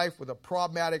through life with a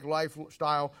problematic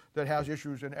lifestyle that has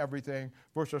issues in everything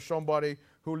versus somebody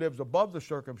who lives above the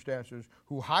circumstances,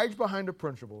 who hides behind the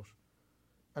principles,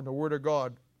 and the Word of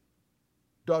God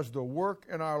does the work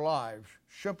in our lives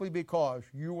simply because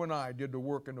you and I did the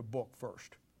work in the book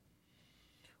first.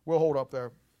 We'll hold up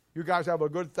there. You guys have a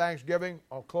good Thanksgiving.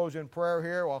 I'll close in prayer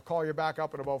here. I'll call you back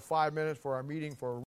up in about 5 minutes for our meeting for